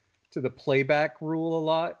the playback rule a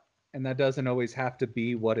lot. and that doesn't always have to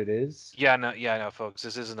be what it is. Yeah, no, folks.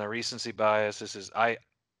 This isn't a recency bias. This is I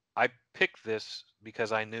picked this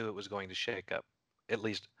because I knew it was going to shake up at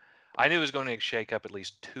least. I knew it was going to shake up at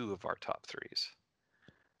least 2 of our top 3s.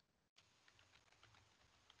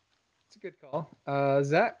 It's a good call.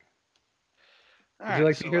 Zach, All would you right,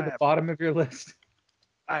 like to so hear the bottom of your list?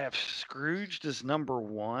 I have Scrooged as number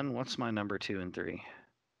 1. What's my number 2 and 3?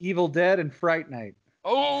 Evil Dead and Fright Night.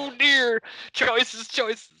 Oh dear, choices.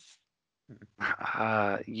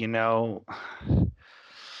 You know,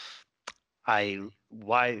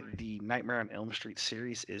 why the Nightmare on Elm Street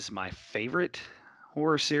series is my favorite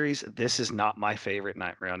horror series. This is not my favorite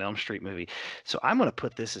Nightmare on Elm Street movie. So I'm going to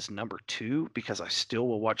put this as number 2 because I still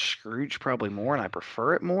will watch Scrooge probably more and I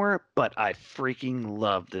prefer it more, but I freaking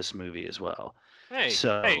love this movie as well. Hey,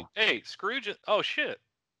 Scrooge. Oh shit,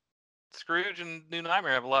 Scrooge and New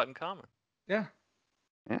Nightmare have a lot in common. Yeah.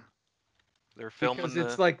 They're filming because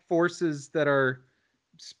it's like forces that are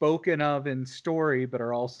spoken of in story but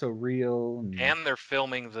are also real. And they're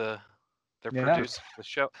filming they're Yeah. producing the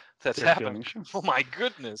show that's They're happening. filming Oh my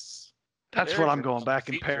goodness. That's what I'm going back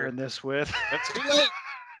and pairing this with. That's too late.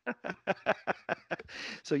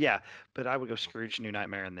 So yeah, but I would go Scrooge, New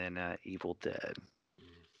Nightmare, and then Evil Dead.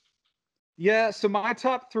 Yeah, so my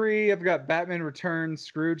top 3, I've got Batman Returns,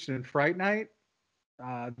 Scrooge, and Fright Night.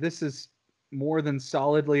 This is more than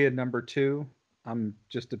solidly at number 2. I'm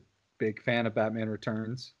just a big fan of Batman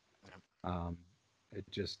Returns. It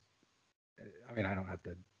just, I mean, I don't have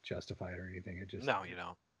to justify it or anything. It just No, you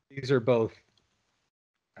don't. These are both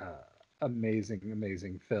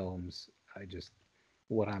amazing films.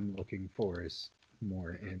 What I'm looking for is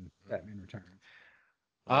more in Batman Returns.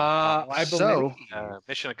 I believe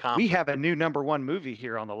mission accomplished. We have a new number 1 movie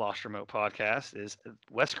here on the Lost Remote podcast. Is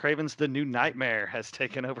Wes Craven's The New Nightmare has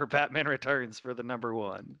taken over Batman Returns for the number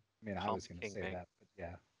 1. I mean, I was going to say that, but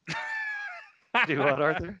yeah. Do what,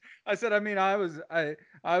 Arthur? I said. I mean, I was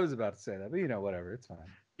about to say that, but whatever. It's fine.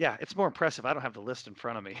 Yeah, it's more impressive. I don't have the list in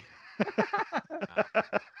front of me.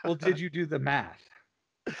 Well, did you do the math?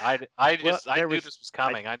 I knew this was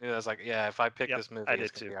coming. I knew I was like, yeah, if I pick this movie,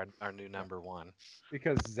 it's going to be our new number 1.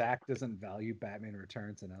 Because Zach doesn't value Batman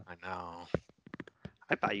Returns enough. I know.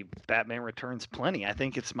 I value Batman Returns plenty. I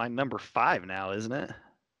think it's my number 5 now, isn't it?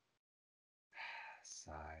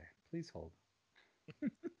 Sigh. Please hold.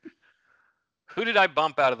 Who did I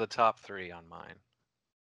bump out of the top 3 on mine?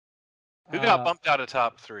 Who got bumped out of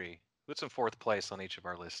top 3? Who's in 4th place on each of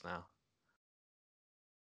our lists now?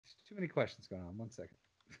 Too many questions going on. 1 second.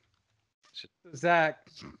 Zach,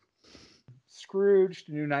 Scrooge,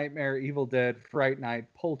 New Nightmare, Evil Dead, Fright Night,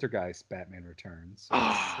 Poltergeist, Batman Returns.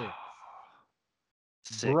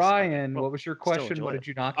 Six. Brian, what was your question? What did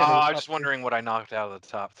you knock out? I was just wondering what I knocked out of the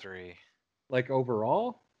top 3. Like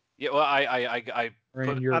overall? Yeah, well, I or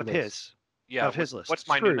put in your out of list? his. Yeah, of his list. What's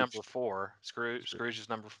my Scrooge. new number 4? Scrooge is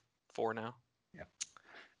number 4 now. Yeah.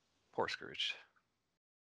 Poor Scrooge.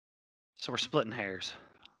 So we're splitting hairs.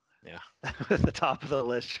 Yeah. At the top of the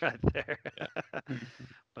list right there. Yeah.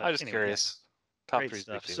 But I'm just anyway, curious. Top great 3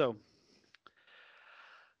 stuff. So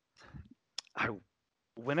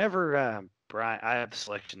whenever Brian, I have a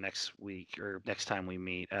selection next week or next time we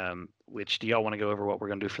meet. Which do y'all want to go over what we're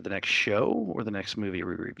going to do for the next show or the next movie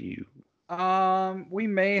we review? We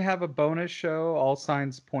may have a bonus show. All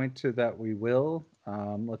signs point to that we will.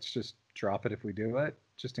 Let's just drop it if we do it,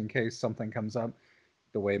 just in case something comes up.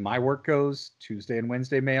 The way my work goes, Tuesday and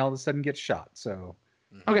Wednesday may all of a sudden get shot. So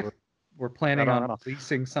Okay. we're planning Right on, on right on.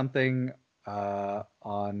 releasing something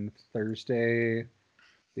on Thursday,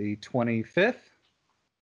 the 25th.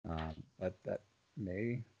 But that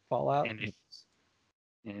may fall out.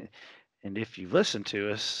 And if you listen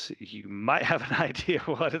to us, you might have an idea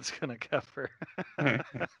what it's going to cover.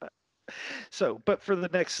 So, but for the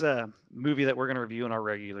next movie that we're going to review in our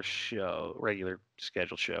regular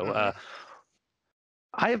scheduled show,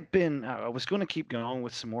 I was going to keep going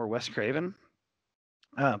with some more Wes Craven,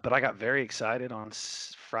 but I got very excited on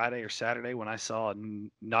Friday or Saturday when I saw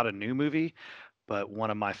not a new movie, but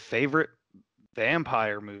one of my favorite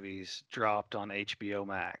vampire movies dropped on HBO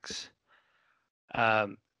Max.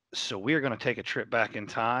 So we are going to take a trip back in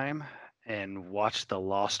time and watch The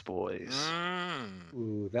Lost Boys.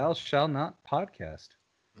 Ooh, Thou Shall Not podcast.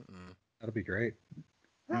 That'll be great.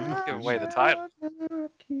 Give away the title.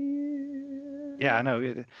 Yeah, I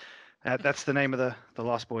know. That's the name of the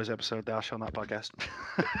Lost Boys episode, Thou Shall Not podcast.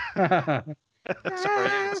 Sorry,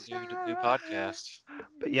 new podcast.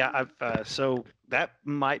 But yeah, so that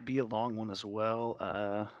might be a long one as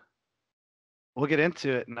well. We'll get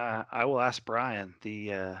into it, and I will ask Brian.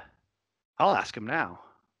 I'll ask him now.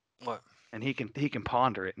 What? and he can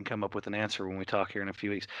ponder it and come up with an answer when we talk here in a few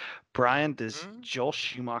weeks. Brian, does Joel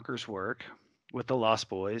Schumacher's work with the Lost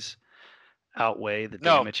Boys outweigh the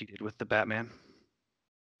No. damage he did with the Batman?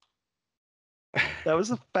 That was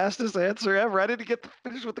the fastest answer ever. I didn't get to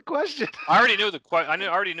finish with the question. I already knew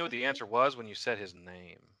already knew what the answer was when you said his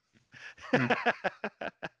name.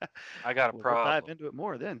 I got a problem. We'll dive into it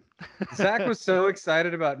more then. Zach was so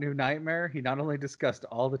excited about New Nightmare. He not only discussed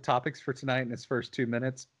all the topics for tonight in his first 2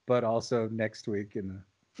 minutes, but also next week in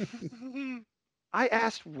the. I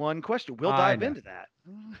asked one question. We'll I dive know. into that.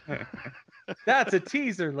 That's a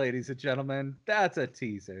teaser, ladies and gentlemen. That's a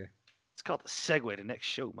teaser. It's called the segue to next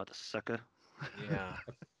show, mother sucker. Yeah.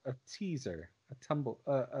 A teaser.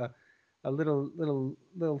 A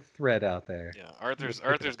little thread out there. Yeah.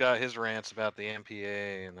 Arthur's got his rants about the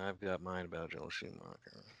MPA, and I've got mine about Joel Schumacher.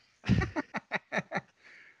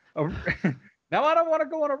 Now I don't want to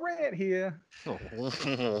go on a rant here. Of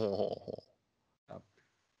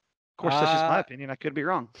course, that's just my opinion. I could be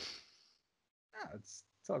wrong. Yeah, it's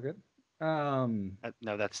all good.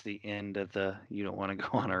 No, that's the end of the. You don't want to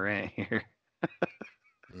go on a rant here.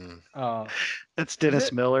 That's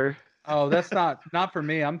Dennis Miller. Oh, that's not for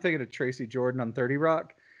me. I'm thinking of Tracy Jordan on 30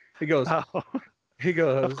 Rock. He goes. He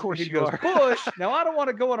goes. Of course he you goes. are. Bush. Now I don't want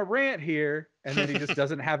to go on a rant here, and then he just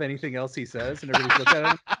doesn't have anything else he says, and everybody's looking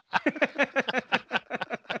at him.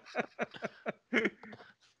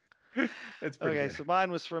 It's pretty Okay, good. so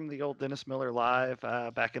mine was from the old Dennis Miller live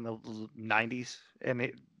back in the 90s,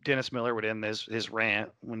 and Dennis Miller would end his rant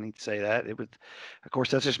when he'd say that. It would, of course,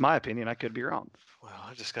 that's just my opinion. I could be wrong. Well,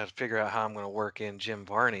 I just got to figure out how I'm going to work in Jim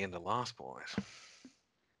Varney into Lost Boys.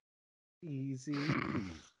 Easy.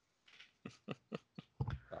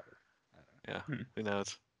 Yeah, who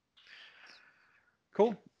knows?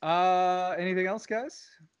 Cool. Anything else, guys?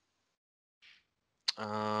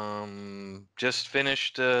 Just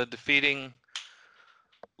finished defeating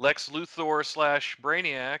Lex Luthor /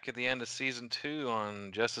 Brainiac at the end of season 2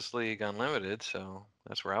 on Justice League Unlimited. So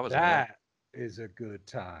that's where I was at. That is a good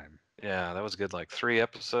time. Yeah, that was good. Like 3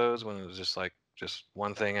 episodes when it was just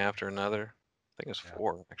one thing after another. I think it was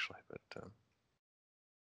 4 actually, but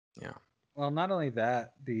yeah. Well, not only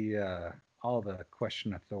that, the all the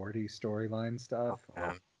Question Authority storyline stuff.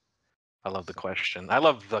 Man. I love the Question. I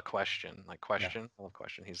love the Question. Like Question. I love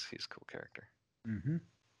Question. He's a cool character. Mm-hmm.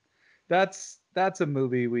 That's a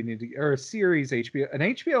movie we need to, or a series, an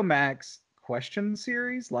HBO Max Question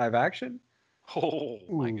series, live action. Oh,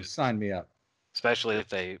 my goodness. Sign me up. Especially if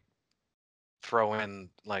they throw in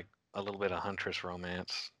like a little bit of Huntress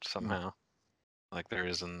romance somehow, like there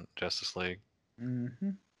is in Justice League. Mm-hmm.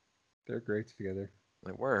 They're great together.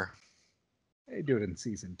 They were. They do it in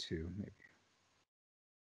season 2, maybe.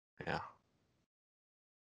 Yeah.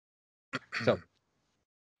 So,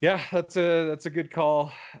 yeah, that's a good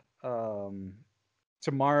call.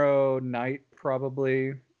 Tomorrow night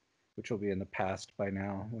probably, which will be in the past by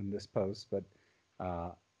now when this posts, but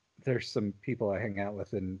there's some people I hang out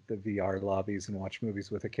with in the VR lobbies and watch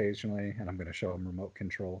movies with occasionally, and I'm going to show them remote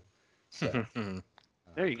control. So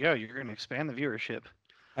there you go. You're going to expand the viewership.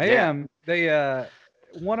 I am. They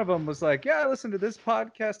one of them was like, "Yeah, I listened to this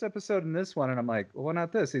podcast episode and this one," and I'm like, "Well, why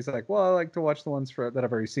not this?" He's like, "Well, I like to watch the ones that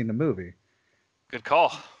I've already seen the movie." Good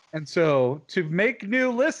call. And so to make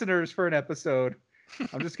new listeners for an episode,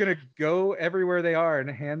 I'm just going to go everywhere they are and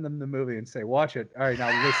hand them the movie and say, watch it. All right, now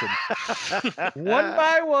listen. One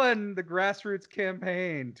by one, the grassroots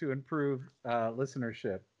campaign to improve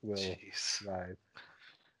listenership will rise.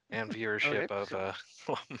 And viewership of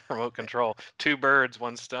remote control. 2 birds,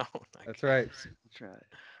 1 stone. That's right. That's right.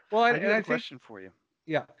 Well, I have a question for you.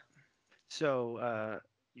 Yeah. So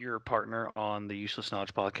your partner on the Useless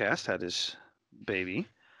Knowledge podcast had his baby.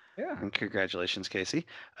 Yeah. And congratulations, Casey.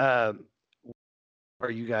 Are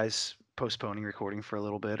you guys postponing recording for a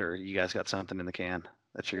little bit, or you guys got something in the can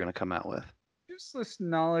that you're going to come out with? Useless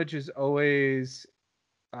Knowledge is always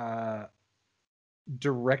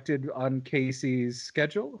directed on Casey's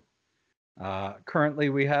schedule. Currently,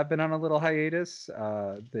 we have been on a little hiatus.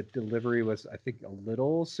 The delivery was, I think, a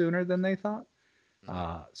little sooner than they thought.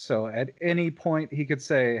 So at any point, he could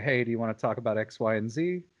say, hey, do you want to talk about X, Y, and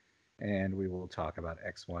Z? And we will talk about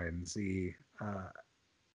X, Y, and Z. I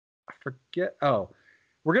forget. Oh,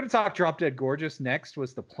 we're going to talk Drop Dead Gorgeous next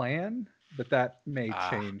was the plan, but that may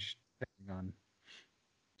change depending on,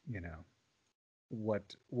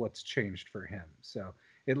 what's changed for him. So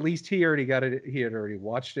at least he already got it. He had already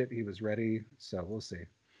watched it. He was ready. So we'll see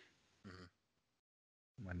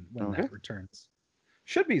when that returns.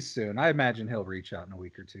 Should be soon. I imagine he'll reach out in a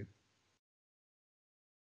week or 2.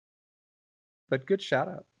 But good shout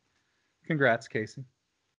out. Congrats, Casey.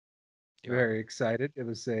 You are. Very excited. It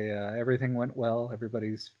was everything went well.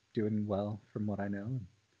 Everybody's doing well from what I know.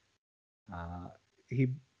 Uh, he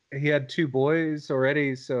he had two boys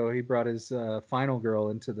already, so he brought his final girl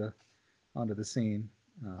onto the scene.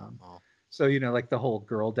 Oh, So like the whole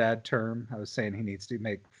girl dad term. I was saying he needs to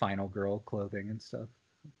make final girl clothing and stuff,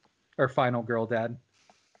 or final girl dad.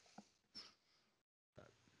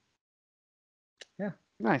 Yeah.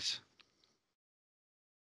 Nice.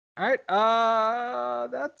 All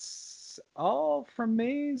right. That's all from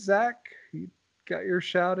me. Zach, you got your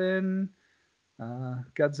shout in.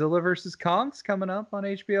 Godzilla versus Kong's coming up on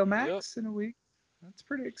HBO Max in a week. That's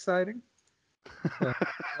pretty exciting. So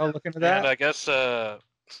I'll look into that. And I guess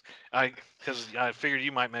because I figured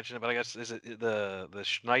you might mention it, but I guess is it the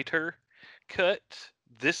Schneider cut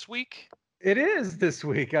this week? It is this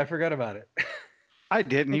week. I forgot about it. I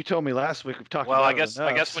didn't. You told me last week. We've talked Well, about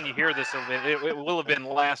I guess when you hear this, it will have been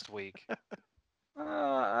last week.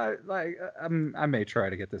 I may try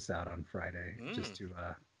to get this out on Friday just to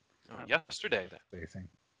yesterday then. spacing.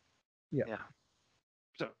 Yeah.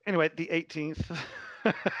 So anyway, the 18th,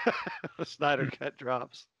 the Snyder Cut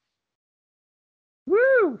drops.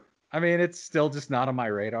 Woo! I mean, it's still just not on my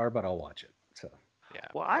radar, but I'll watch it. So yeah.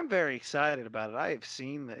 Well, I'm very excited about it. I have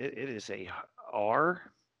seen that it is a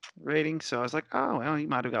R rating, so I was like, oh well, you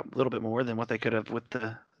might have got a little bit more than what they could have with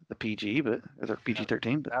the PG, but or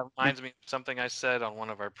PG-13. But that reminds me of something I said on one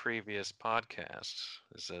of our previous podcasts.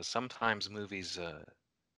 Is sometimes movies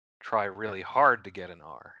try really hard to get an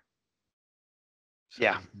R. So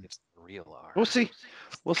yeah, it's the real R. We'll see.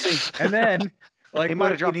 And then, like They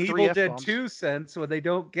might have what dropped in 3 Evil Dead F-bombs. 2 sense, when they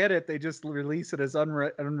don't get it, they just release it as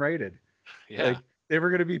unrated. Yeah. Like they were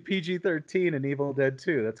going to be PG-13 in Evil Dead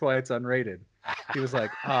 2. That's why it's unrated. He was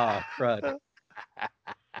like, crud.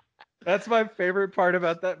 That's my favorite part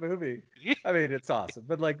about that movie. I mean, it's awesome,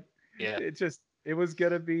 but like, it was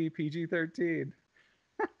gonna be PG-13.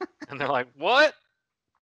 And they're like, what?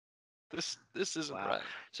 This isn't right.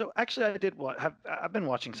 So actually, I did I've been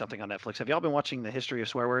watching something on Netflix. Have y'all been watching the history of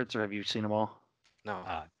swear words, or have you seen them all? No.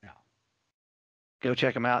 No. Go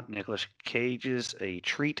check them out. Nicolas Cage's a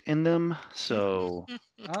treat in them. So.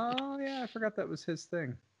 Oh yeah, I forgot that was his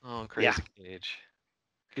thing. Oh, Crazy Cage.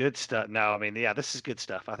 Good stuff. No, I mean, yeah, this is good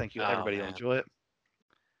stuff. I think everybody will enjoy it.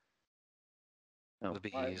 The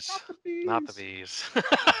bees. Not the bees.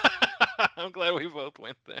 I'm glad we both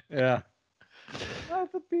went there. Yeah.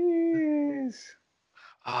 Not the bees.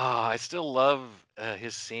 I still love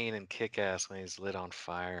his scene in Kick-Ass when he's lit on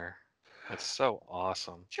fire. That's so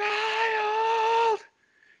awesome. Child,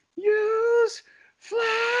 use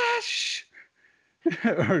flash.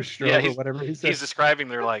 Or strobe or whatever he said. He's describing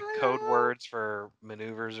their like code words for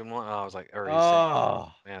maneuvers and whatnot. I was like,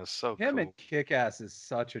 man, it's so him cool. and Kick-Ass is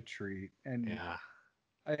such a treat, and yeah,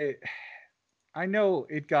 I know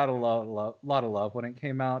it got a lot of love when it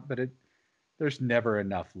came out, but there's never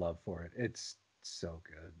enough love for it. It's so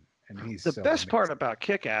good, and he's the so best amazing. part about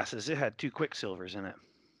Kick-Ass is it had 2 Quicksilvers in it.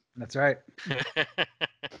 That's right.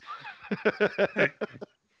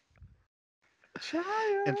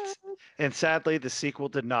 and sadly, the sequel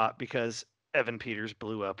did not, because Evan Peters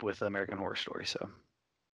blew up with American Horror Story. So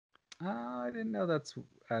I didn't know that.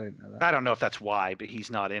 I don't know if that's why, but he's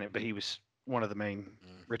not in it. But he was one of the main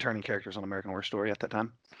returning characters on American Horror Story at that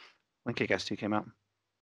time when Kick-Ass 2 came out.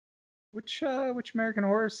 Which American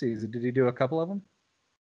Horror season did he do? A couple of them?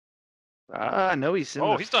 No, he's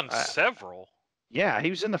in. He's done several. Yeah, he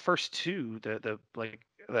was in the first 2. The like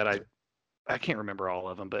that I can't remember all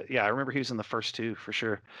of them, but yeah, I remember he was in the first 2 for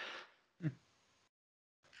sure.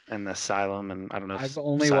 And the Asylum, and I don't know. I've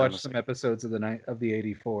only watched some episodes of the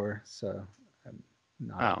 '84, so I'm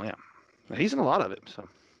not. Oh yeah, he's in a lot of it. So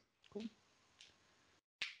cool.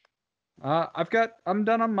 I'm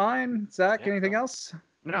done on mine. Zach, anything else?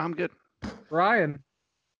 No, I'm good. Ryan,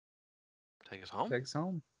 take us home. Take us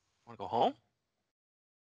home. Want to go home?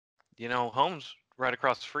 You know, home's right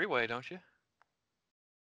across the freeway, don't you?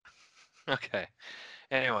 Okay.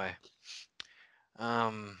 Anyway,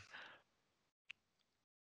 I don't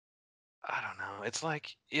know. It's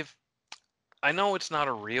like, if I know it's not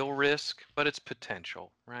a real risk, but it's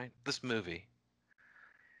potential, right? This movie.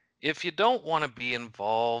 If you don't want to be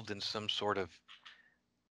involved in some sort of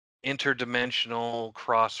interdimensional,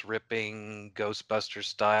 cross-ripping, Ghostbuster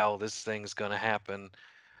style, this thing's going to happen,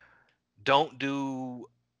 don't do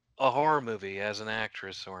a horror movie as an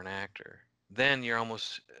actress or an actor. Then you're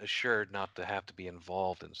almost assured not to have to be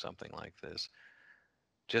involved in something like this.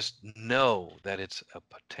 Just know that it's a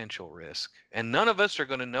potential risk. And none of us are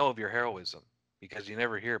going to know of your heroism, because you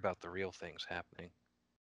never hear about the real things happening,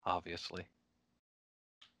 obviously.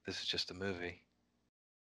 This is just a movie.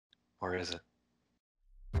 Or is it?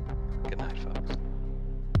 Good night, folks.